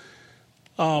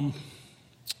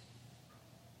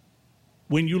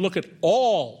 When you look at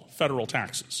all federal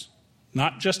taxes,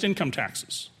 not just income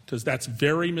taxes, because that's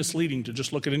very misleading to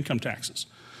just look at income taxes,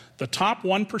 the top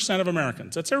 1% of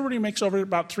Americans, that's everybody who makes over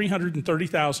about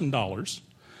 $330,000,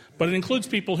 but it includes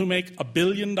people who make $1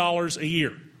 billion a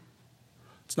year.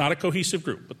 It's not a cohesive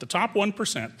group, but the top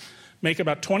 1% make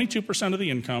about 22% of the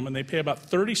income, and they pay about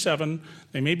 37%,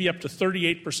 they may be up to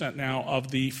 38% now of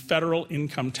the federal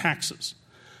income taxes.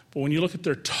 But when you look at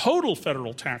their total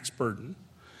federal tax burden,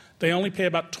 they only pay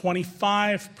about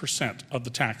 25% of the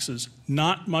taxes,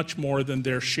 not much more than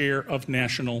their share of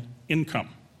national income.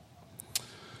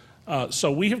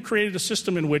 So we have created a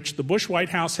system in which the Bush White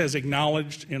House has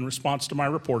acknowledged, in response to my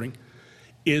reporting,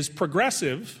 is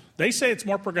progressive. They say it's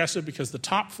more progressive because the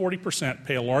top 40%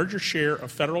 pay a larger share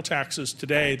of federal taxes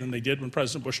today than they did when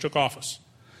President Bush took office.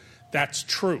 That's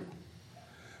true.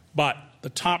 But the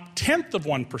top 10th of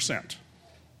 1%,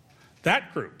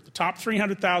 that group, the top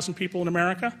 300,000 people in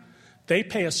America, they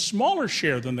pay a smaller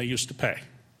share than they used to pay.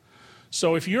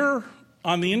 So if you're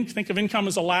on the think of income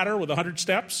as a ladder with 100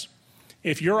 steps,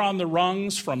 if you're on the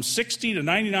rungs from 60 to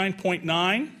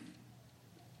 99.9,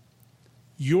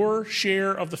 your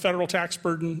share of the federal tax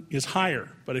burden is higher.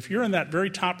 But if you're in that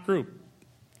very top group,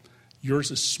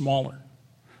 yours is smaller.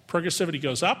 Progressivity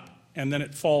goes up, and then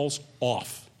it falls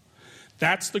off.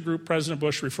 That's the group President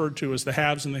Bush referred to as the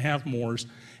haves and the have-mores,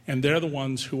 and they're the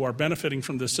ones who are benefiting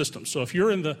from this system. So if you're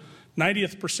in the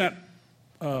 90th percent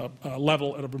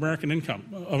level of American income,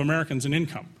 of Americans in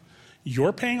income,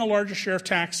 you're paying a larger share of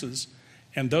taxes,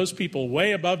 and those people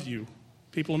way above you,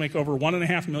 people who make over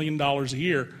 $1.5 million a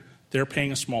year, they're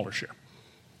paying a smaller share.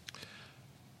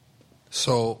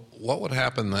 So what would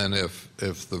happen then if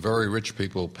the very rich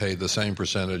people paid the same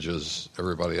percentage as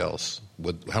everybody else?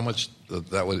 How much would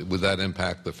that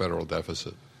impact the federal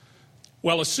deficit?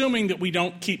 Well, assuming that we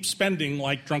don't keep spending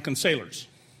like drunken sailors.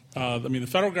 The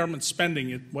federal government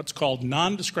spending, what's called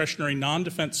non-discretionary,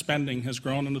 non-defense spending, has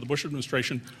grown under the Bush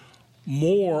administration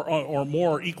more or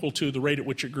more equal to the rate at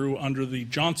which it grew under the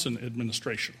Johnson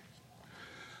administration.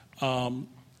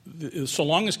 So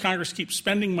long as Congress keeps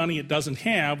spending money it doesn't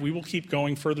have, we will keep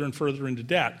going further and further into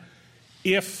debt.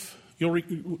 Since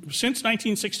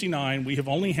 1969, we have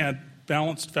only had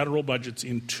balanced federal budgets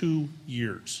in 2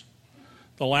 years,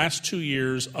 the last 2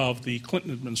 years of the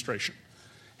Clinton administration.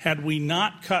 Had we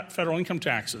not cut federal income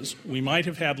taxes, we might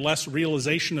have had less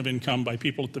realization of income by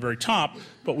people at the very top,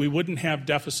 but we wouldn't have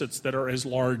deficits that are as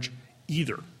large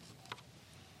either.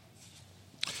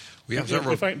 We have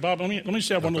several. Bob, let me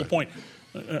just add one little point.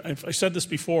 If I said this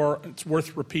before, it's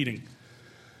worth repeating.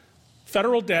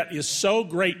 Federal debt is so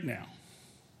great now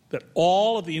that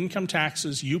all of the income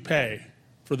taxes you pay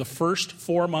for the first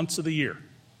 4 months of the year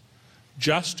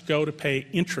just go to pay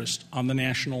interest on the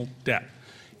national debt.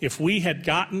 If we had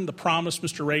gotten the promise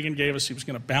Mr. Reagan gave us he was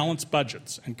going to balance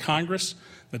budgets, and Congress,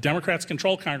 the Democrats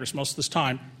control Congress most of this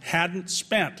time, hadn't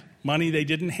spent money they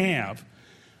didn't have,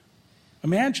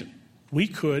 imagine we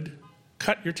could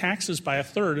cut your taxes by a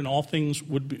third, and all things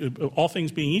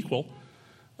being equal,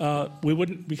 we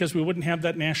wouldn't have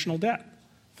that national debt.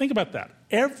 Think about that.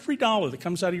 Every dollar that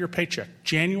comes out of your paycheck,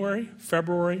 January,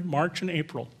 February, March, and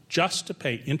April, just to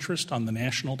pay interest on the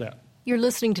national debt. You're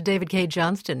listening to David Cay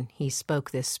Johnston. He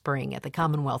spoke this spring at the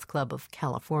Commonwealth Club of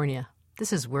California.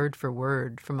 This is Word for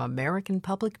Word from American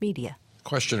Public Media.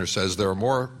 Questioner says there are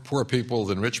more poor people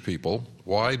than rich people.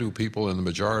 Why do people in the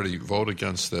majority vote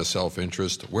against their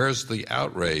self-interest? Where's the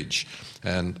outrage?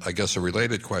 And I guess a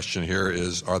related question here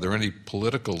is, are there any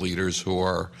political leaders who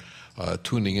are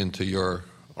tuning into your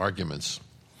arguments?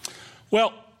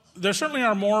 Well, there certainly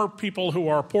are more people who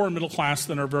are poor and middle class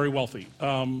than are very wealthy.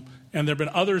 And there have been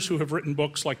others who have written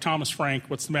books like Thomas Frank,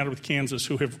 What's the Matter with Kansas,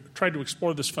 who have tried to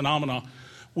explore this phenomena.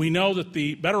 We know that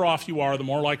the better off you are, the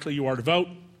more likely you are to vote.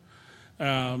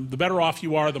 The better off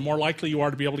you are, the more likely you are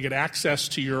to be able to get access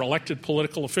to your elected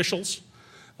political officials.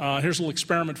 Here's a little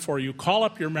experiment for you. Call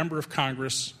up your member of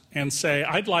Congress and say,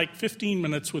 I'd like 15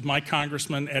 minutes with my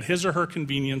congressman at his or her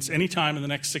convenience anytime in the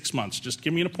next 6 months. Just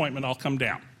give me an appointment, I'll come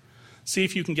down. See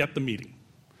if you can get the meeting.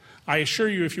 I assure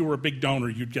you, if you were a big donor,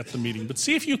 you'd get the meeting. But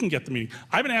see if you can get the meeting.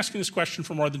 I've been asking this question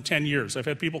for more than 10 years. I've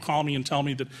had people call me and tell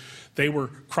me that they were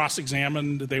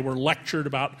cross-examined, they were lectured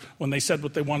about when they said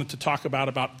what they wanted to talk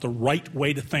about the right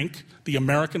way to think, the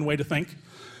American way to think.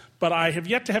 But I have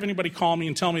yet to have anybody call me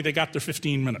and tell me they got their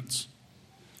 15 minutes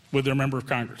with their member of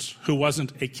Congress who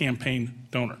wasn't a campaign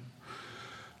donor.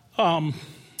 The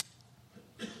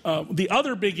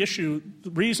other big issue,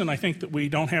 the reason I think that we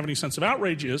don't have any sense of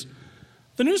outrage is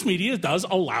the news media does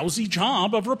a lousy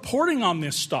job of reporting on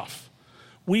this stuff.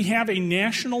 We have a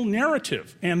national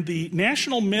narrative, and the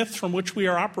national myth from which we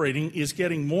are operating is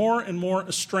getting more and more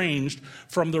estranged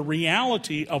from the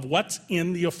reality of what's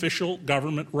in the official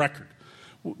government record.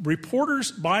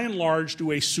 Reporters, by and large,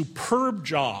 do a superb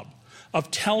job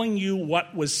of telling you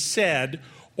what was said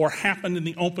or happened in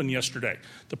the open yesterday.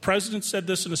 The president said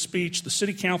this in a speech. The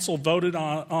city council voted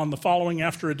on the following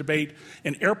after a debate.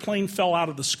 An airplane fell out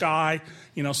of the sky.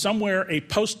 Somewhere a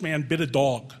postman bit a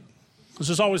dog. Because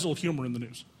there's always a little humor in the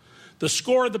news. The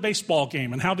score of the baseball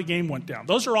game and how the game went down.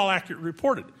 Those are all accurately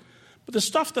reported. But the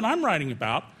stuff that I'm writing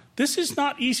about, this is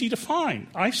not easy to find.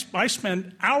 I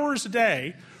spend hours a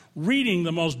day reading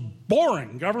the most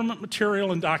boring government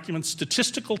material and documents,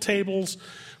 statistical tables,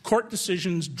 court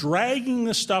decisions, dragging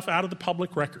this stuff out of the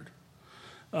public record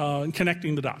and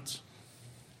connecting the dots.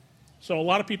 So a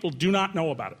lot of people do not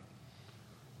know about it.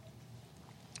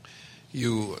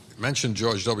 You mentioned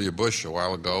George W. Bush a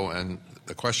while ago, and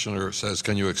the questioner says,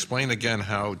 can you explain again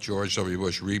how George W.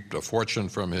 Bush reaped a fortune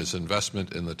from his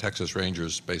investment in the Texas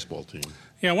Rangers baseball team?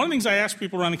 Yeah, one of the things I ask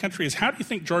people around the country is, how do you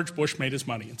think George Bush made his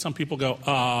money? And some people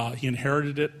go, he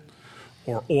inherited it,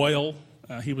 or oil.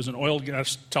 He was an oil and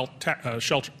gas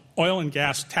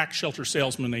tax shelter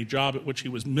salesman, a job at which he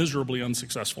was miserably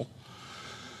unsuccessful.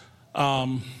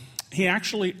 He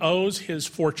actually owes his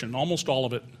fortune, almost all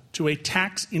of it, to a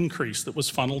tax increase that was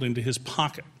funneled into his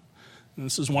pocket. And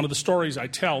this is one of the stories I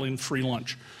tell in Free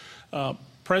Lunch.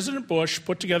 President Bush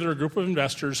put together a group of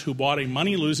investors who bought a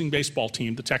money-losing baseball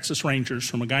team, the Texas Rangers,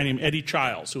 from a guy named Eddie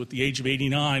Childs, who at the age of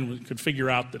 89 could figure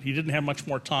out that he didn't have much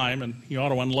more time and he ought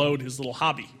to unload his little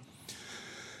hobby.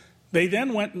 They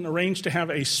then went and arranged to have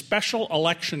a special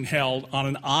election held on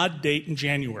an odd date in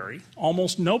January.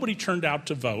 Almost nobody turned out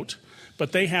to vote,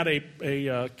 but they had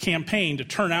a campaign to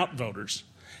turn out voters.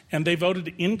 And they voted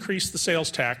to increase the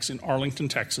sales tax in Arlington,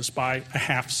 Texas by a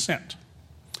half cent.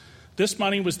 This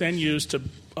money was then used to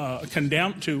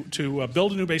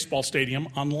build a new baseball stadium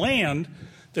on land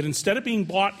that, instead of being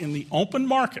bought in the open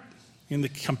market, in the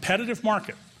competitive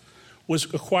market,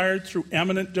 was acquired through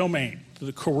eminent domain, through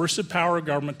the coercive power of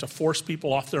government to force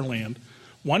people off their land.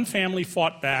 One family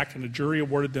fought back, and a jury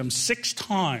awarded them 6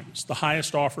 times the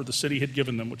highest offer the city had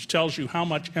given them, which tells you how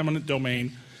much eminent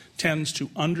domain tends to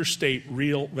understate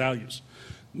real values.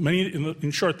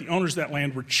 In short, the owners of that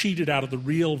land were cheated out of the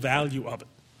real value of it.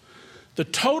 The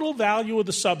total value of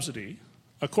the subsidy,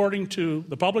 according to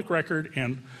the public record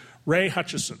and Ray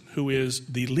Hutchison, who is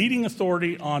the leading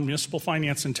authority on municipal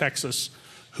finance in Texas,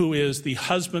 who is the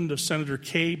husband of Senator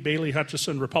Kay Bailey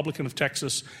Hutchison, Republican of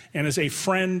Texas, and is a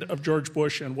friend of George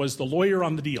Bush and was the lawyer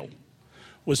on the deal,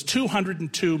 was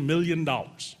 $202 million.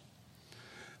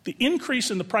 The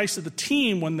increase in the price of the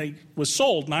team when they was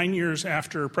sold 9 years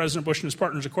after President Bush and his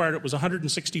partners acquired it was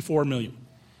 $164 million.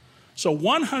 So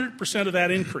 100% of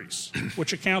that increase,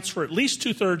 which accounts for at least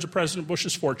 2/3 of President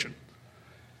Bush's fortune,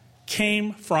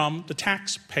 came from the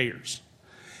taxpayers.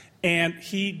 And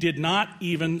he did not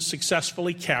even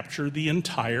successfully capture the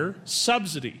entire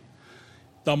subsidy.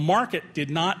 The market did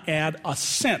not add a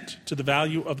cent to the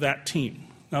value of that team.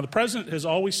 Now, the president has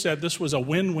always said this was a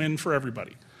win-win for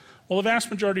everybody. Well, the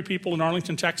vast majority of people in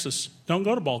Arlington, Texas don't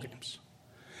go to ball games.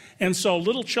 And so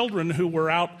little children who were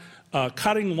out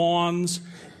cutting lawns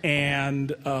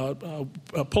and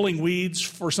pulling weeds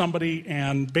for somebody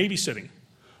and babysitting,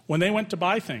 when they went to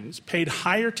buy things, paid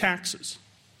higher taxes.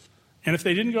 And if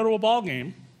they didn't go to a ball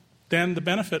game, then the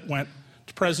benefit went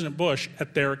to President Bush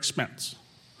at their expense.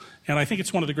 And I think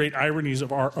it's one of the great ironies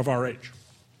of our age.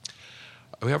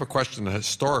 We have a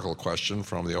historical question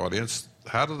from the audience.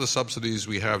 How do the subsidies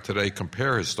we have today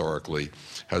compare historically?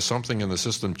 Has something in the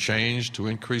system changed to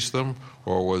increase them,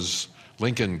 or was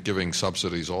Lincoln giving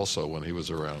subsidies also when he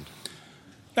was around?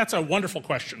 That's a wonderful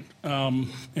question. And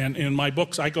in my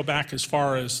books, I go back as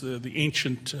far as the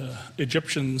ancient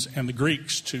Egyptians and the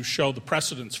Greeks to show the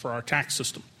precedents for our tax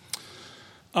system.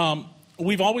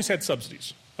 We've always had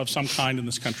subsidies of some kind in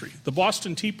this country. The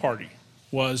Boston Tea Party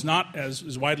was not, as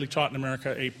is widely taught in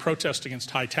America, a protest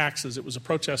against high taxes. It was a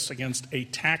protest against a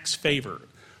tax favor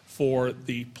for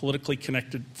the politically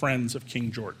connected friends of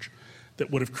King George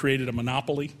that would have created a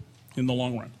monopoly in the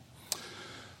long run.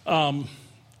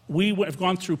 We have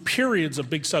gone through periods of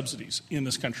big subsidies in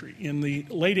this country. In the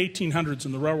late 1800s,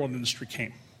 when the railroad industry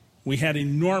came, we had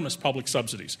enormous public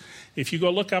subsidies. If you go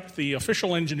look up the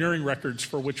official engineering records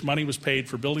for which money was paid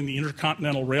for building the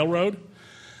Intercontinental Railroad,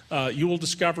 you will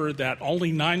discover that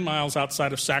only 9 miles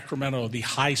outside of Sacramento, the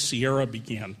High Sierra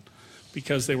began,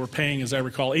 because they were paying, as I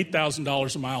recall,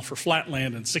 $8,000 a mile for flat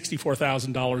land and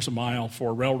 $64,000 a mile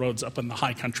for railroads up in the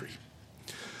high country.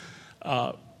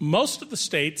 Most of the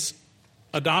states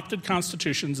adopted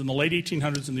constitutions in the late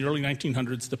 1800s and the early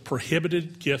 1900s that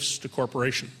prohibited gifts to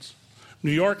corporations.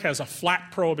 New York has a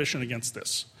flat prohibition against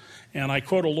this. And I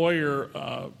quote a lawyer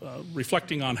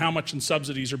reflecting on how much in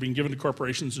subsidies are being given to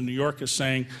corporations in New York as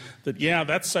saying that, yeah,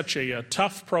 that's such a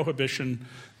tough prohibition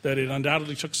that it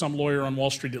undoubtedly took some lawyer on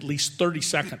Wall Street at least 30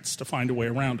 seconds to find a way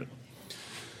around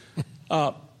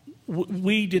it.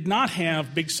 We did not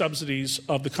have big subsidies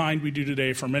of the kind we do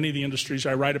today for many of the industries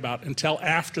I write about until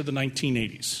after the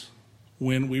 1980s,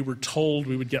 when we were told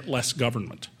we would get less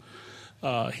government.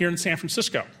 Here in San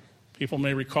Francisco, people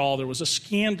may recall there was a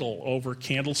scandal over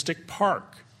Candlestick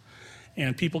Park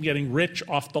and people getting rich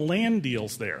off the land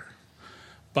deals there.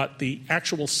 But the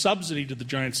actual subsidy to the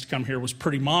Giants to come here was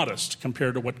pretty modest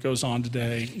compared to what goes on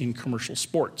today in commercial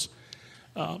sports.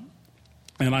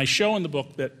 And I show in the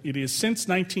book that it is since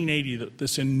 1980 that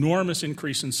this enormous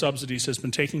increase in subsidies has been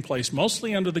taking place,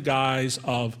 mostly under the guise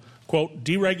of, quote,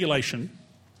 deregulation,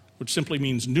 which simply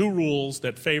means new rules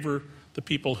that favor the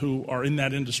people who are in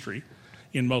that industry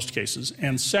in most cases,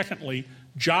 and secondly,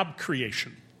 job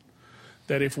creation.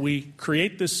 That if we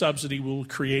create this subsidy, we'll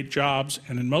create jobs,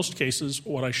 and in most cases,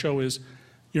 what I show is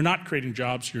you're not creating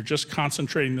jobs, you're just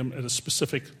concentrating them at a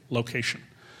specific location.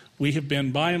 We have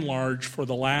been, by and large, for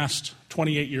the last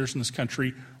 28 years in this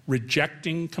country,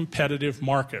 rejecting competitive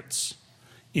markets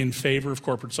in favor of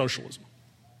corporate socialism.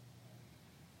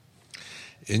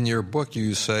 In your book,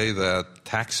 you say that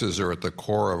taxes are at the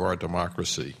core of our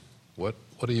democracy. What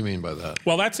do you mean by that?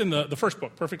 Well, that's in the first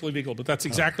book, Perfectly Legal, but that's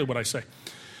exactly what I say.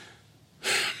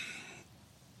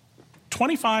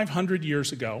 2,500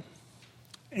 years ago,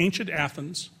 ancient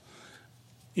Athens,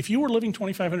 if you were living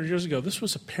 2,500 years ago, this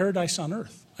was a paradise on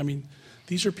earth. I mean,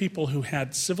 these are people who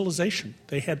had civilization.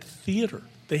 They had theater.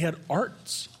 They had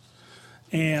arts.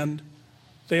 And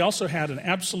they also had an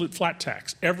absolute flat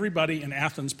tax. Everybody in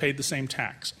Athens paid the same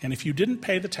tax. And if you didn't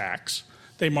pay the tax,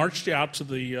 they marched you out to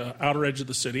the outer edge of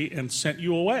the city and sent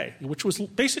you away, which was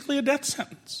basically a death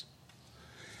sentence.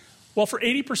 Well, for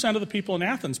 80% of the people in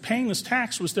Athens, paying this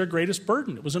tax was their greatest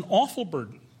burden. It was an awful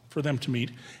burden for them to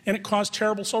meet, and it caused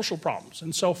terrible social problems.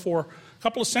 And so for a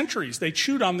couple of centuries, they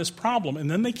chewed on this problem,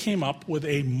 and then they came up with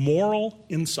a moral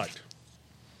insight.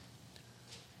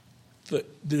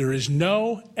 There is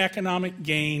no economic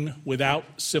gain without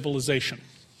civilization.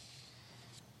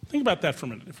 Think about that for a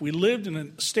minute. If we lived in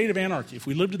a state of anarchy, if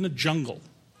we lived in the jungle,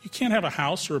 you can't have a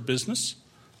house or a business.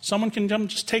 Someone can come and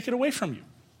just take it away from you.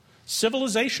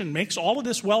 Civilization makes all of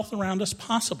this wealth around us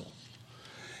possible.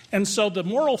 And so the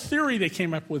moral theory they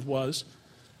came up with was,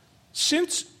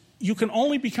 since you can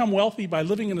only become wealthy by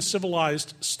living in a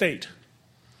civilized state,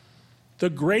 the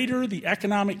greater the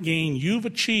economic gain you've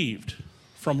achieved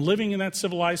from living in that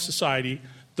civilized society,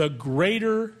 the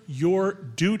greater your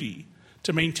duty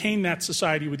to maintain that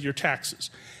society with your taxes.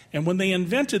 And when they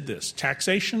invented this,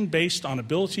 taxation based on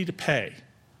ability to pay,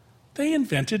 they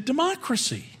invented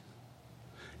democracy.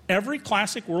 Every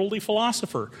classic worldly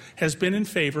philosopher has been in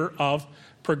favor of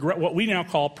what we now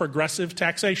call progressive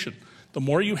taxation. The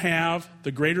more you have,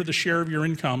 the greater the share of your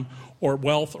income or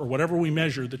wealth or whatever we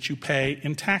measure that you pay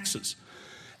in taxes.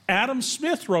 Adam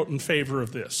Smith wrote in favor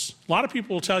of this. A lot of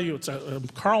people will tell you it's a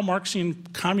Karl Marxian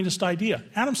communist idea.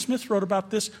 Adam Smith wrote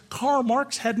about this. Karl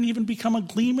Marx hadn't even become a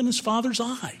gleam in his father's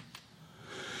eye.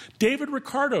 David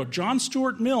Ricardo, John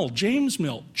Stuart Mill, James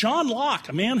Mill, John Locke,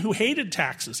 a man who hated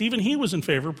taxes, even he was in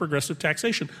favor of progressive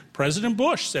taxation. President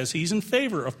Bush says he's in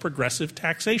favor of progressive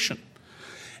taxation.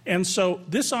 And so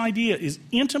this idea is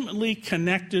intimately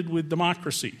connected with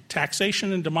democracy.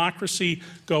 Taxation and democracy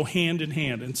go hand in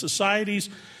hand. And societies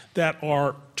that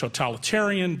are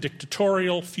totalitarian,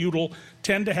 dictatorial, feudal,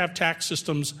 tend to have tax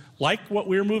systems like what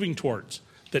we're moving towards,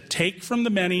 that take from the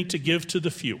many to give to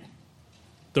the few.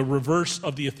 The reverse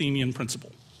of the Athenian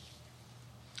principle.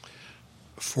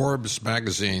 Forbes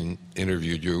magazine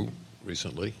interviewed you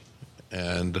recently,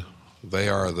 and they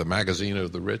are the magazine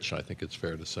of the rich, I think it's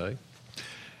fair to say.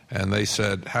 And they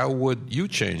said, how would you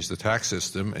change the tax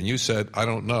system? And you said, I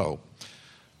don't know.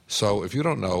 So if you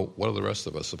don't know, what are the rest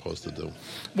of us supposed to do?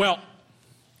 Well,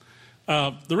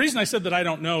 The reason I said that I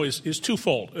don't know is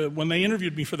twofold. When they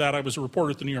interviewed me for that, I was a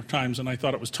reporter at the New York Times, and I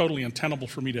thought it was totally untenable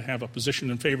for me to have a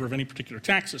position in favor of any particular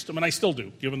tax system, and I still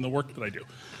do, given the work that I do.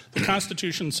 The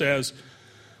Constitution says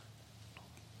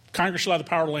Congress shall have the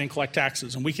power to lay and collect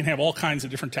taxes, and we can have all kinds of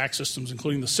different tax systems,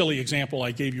 including the silly example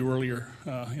I gave you earlier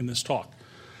in this talk.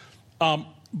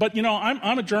 But,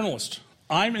 I'm a journalist.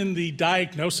 I'm in the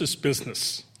diagnosis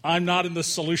business. I'm not in the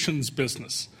solutions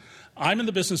business. I'm in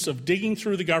the business of digging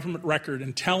through the government record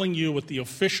and telling you what the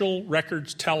official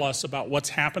records tell us about what's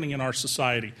happening in our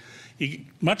society.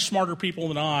 Much smarter people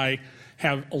than I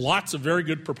have lots of very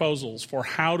good proposals for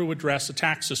how to address a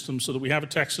tax system so that we have a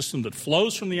tax system that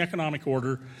flows from the economic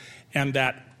order and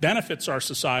that benefits our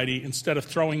society instead of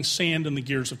throwing sand in the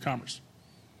gears of commerce.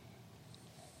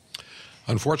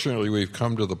 Unfortunately, we've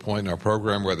come to the point in our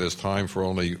program where there's time for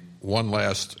only one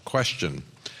last question.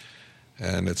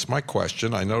 And it's my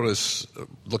question. I notice,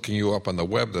 looking you up on the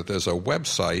web, that there's a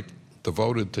website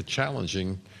devoted to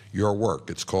challenging your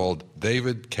work. It's called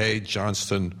David K.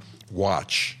 Johnston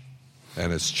Watch.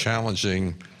 And it's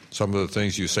challenging some of the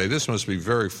things you say. This must be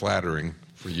very flattering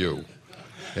for you.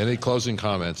 Any closing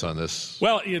comments on this?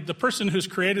 Well, the person who's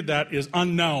created that is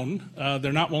unknown.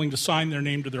 They're not willing to sign their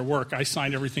name to their work. I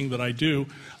sign everything that I do.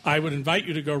 I would invite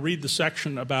you to go read the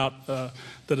section about that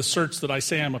asserts that I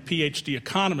say I'm a PhD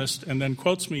economist and then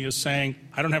quotes me as saying,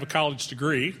 I don't have a college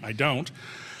degree. I don't.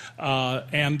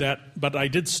 But I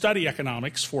did study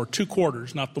economics for 2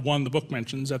 quarters, not the one the book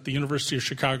mentions, at the University of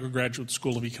Chicago Graduate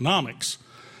School of Economics.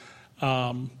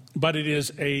 But it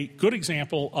is a good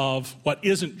example of what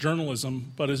isn't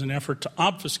journalism, but is an effort to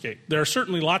obfuscate. There are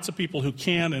certainly lots of people who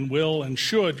can and will and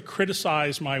should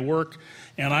criticize my work,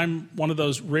 and I'm one of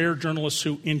those rare journalists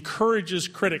who encourages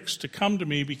critics to come to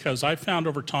me because I've found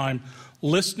over time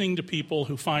listening to people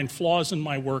who find flaws in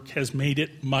my work has made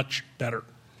it much better.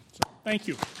 So, thank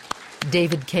you.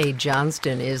 David K.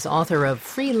 Johnston is author of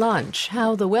Free Lunch,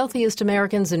 How the Wealthiest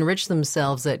Americans Enrich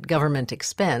Themselves at Government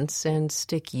Expense and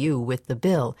Stick You with the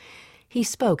Bill. He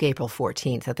spoke April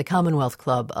 14th at the Commonwealth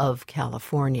Club of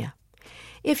California.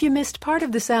 If you missed part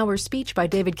of this hour's speech by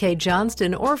David K.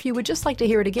 Johnston, or if you would just like to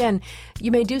hear it again,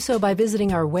 you may do so by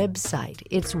visiting our website.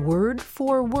 It's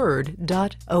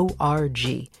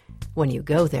wordforword.org. When you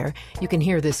go there, you can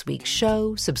hear this week's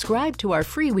show, subscribe to our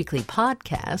free weekly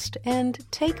podcast, and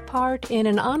take part in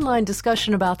an online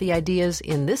discussion about the ideas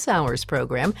in this hour's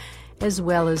program, as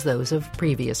well as those of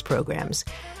previous programs.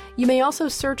 You may also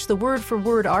search the Word for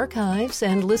Word archives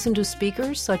and listen to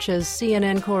speakers such as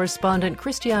CNN correspondent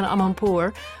Christiane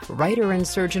Amanpour, writer and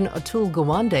surgeon Atul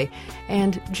Gawande,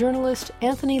 and journalist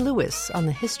Anthony Lewis on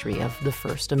the history of the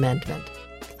First Amendment.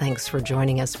 Thanks for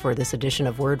joining us for this edition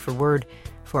of Word for Word.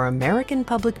 For American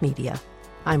Public Media,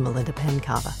 I'm Melinda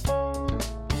Penn-Cava.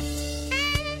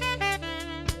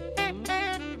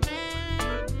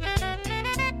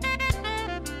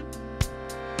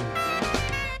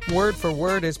 Word for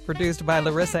Word is produced by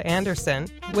Larissa Anderson,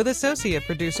 with associate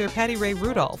producer Patty Ray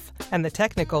Rudolph, and the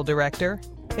technical director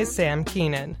is Sam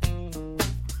Keenan.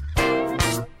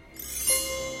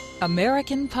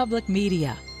 American Public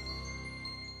Media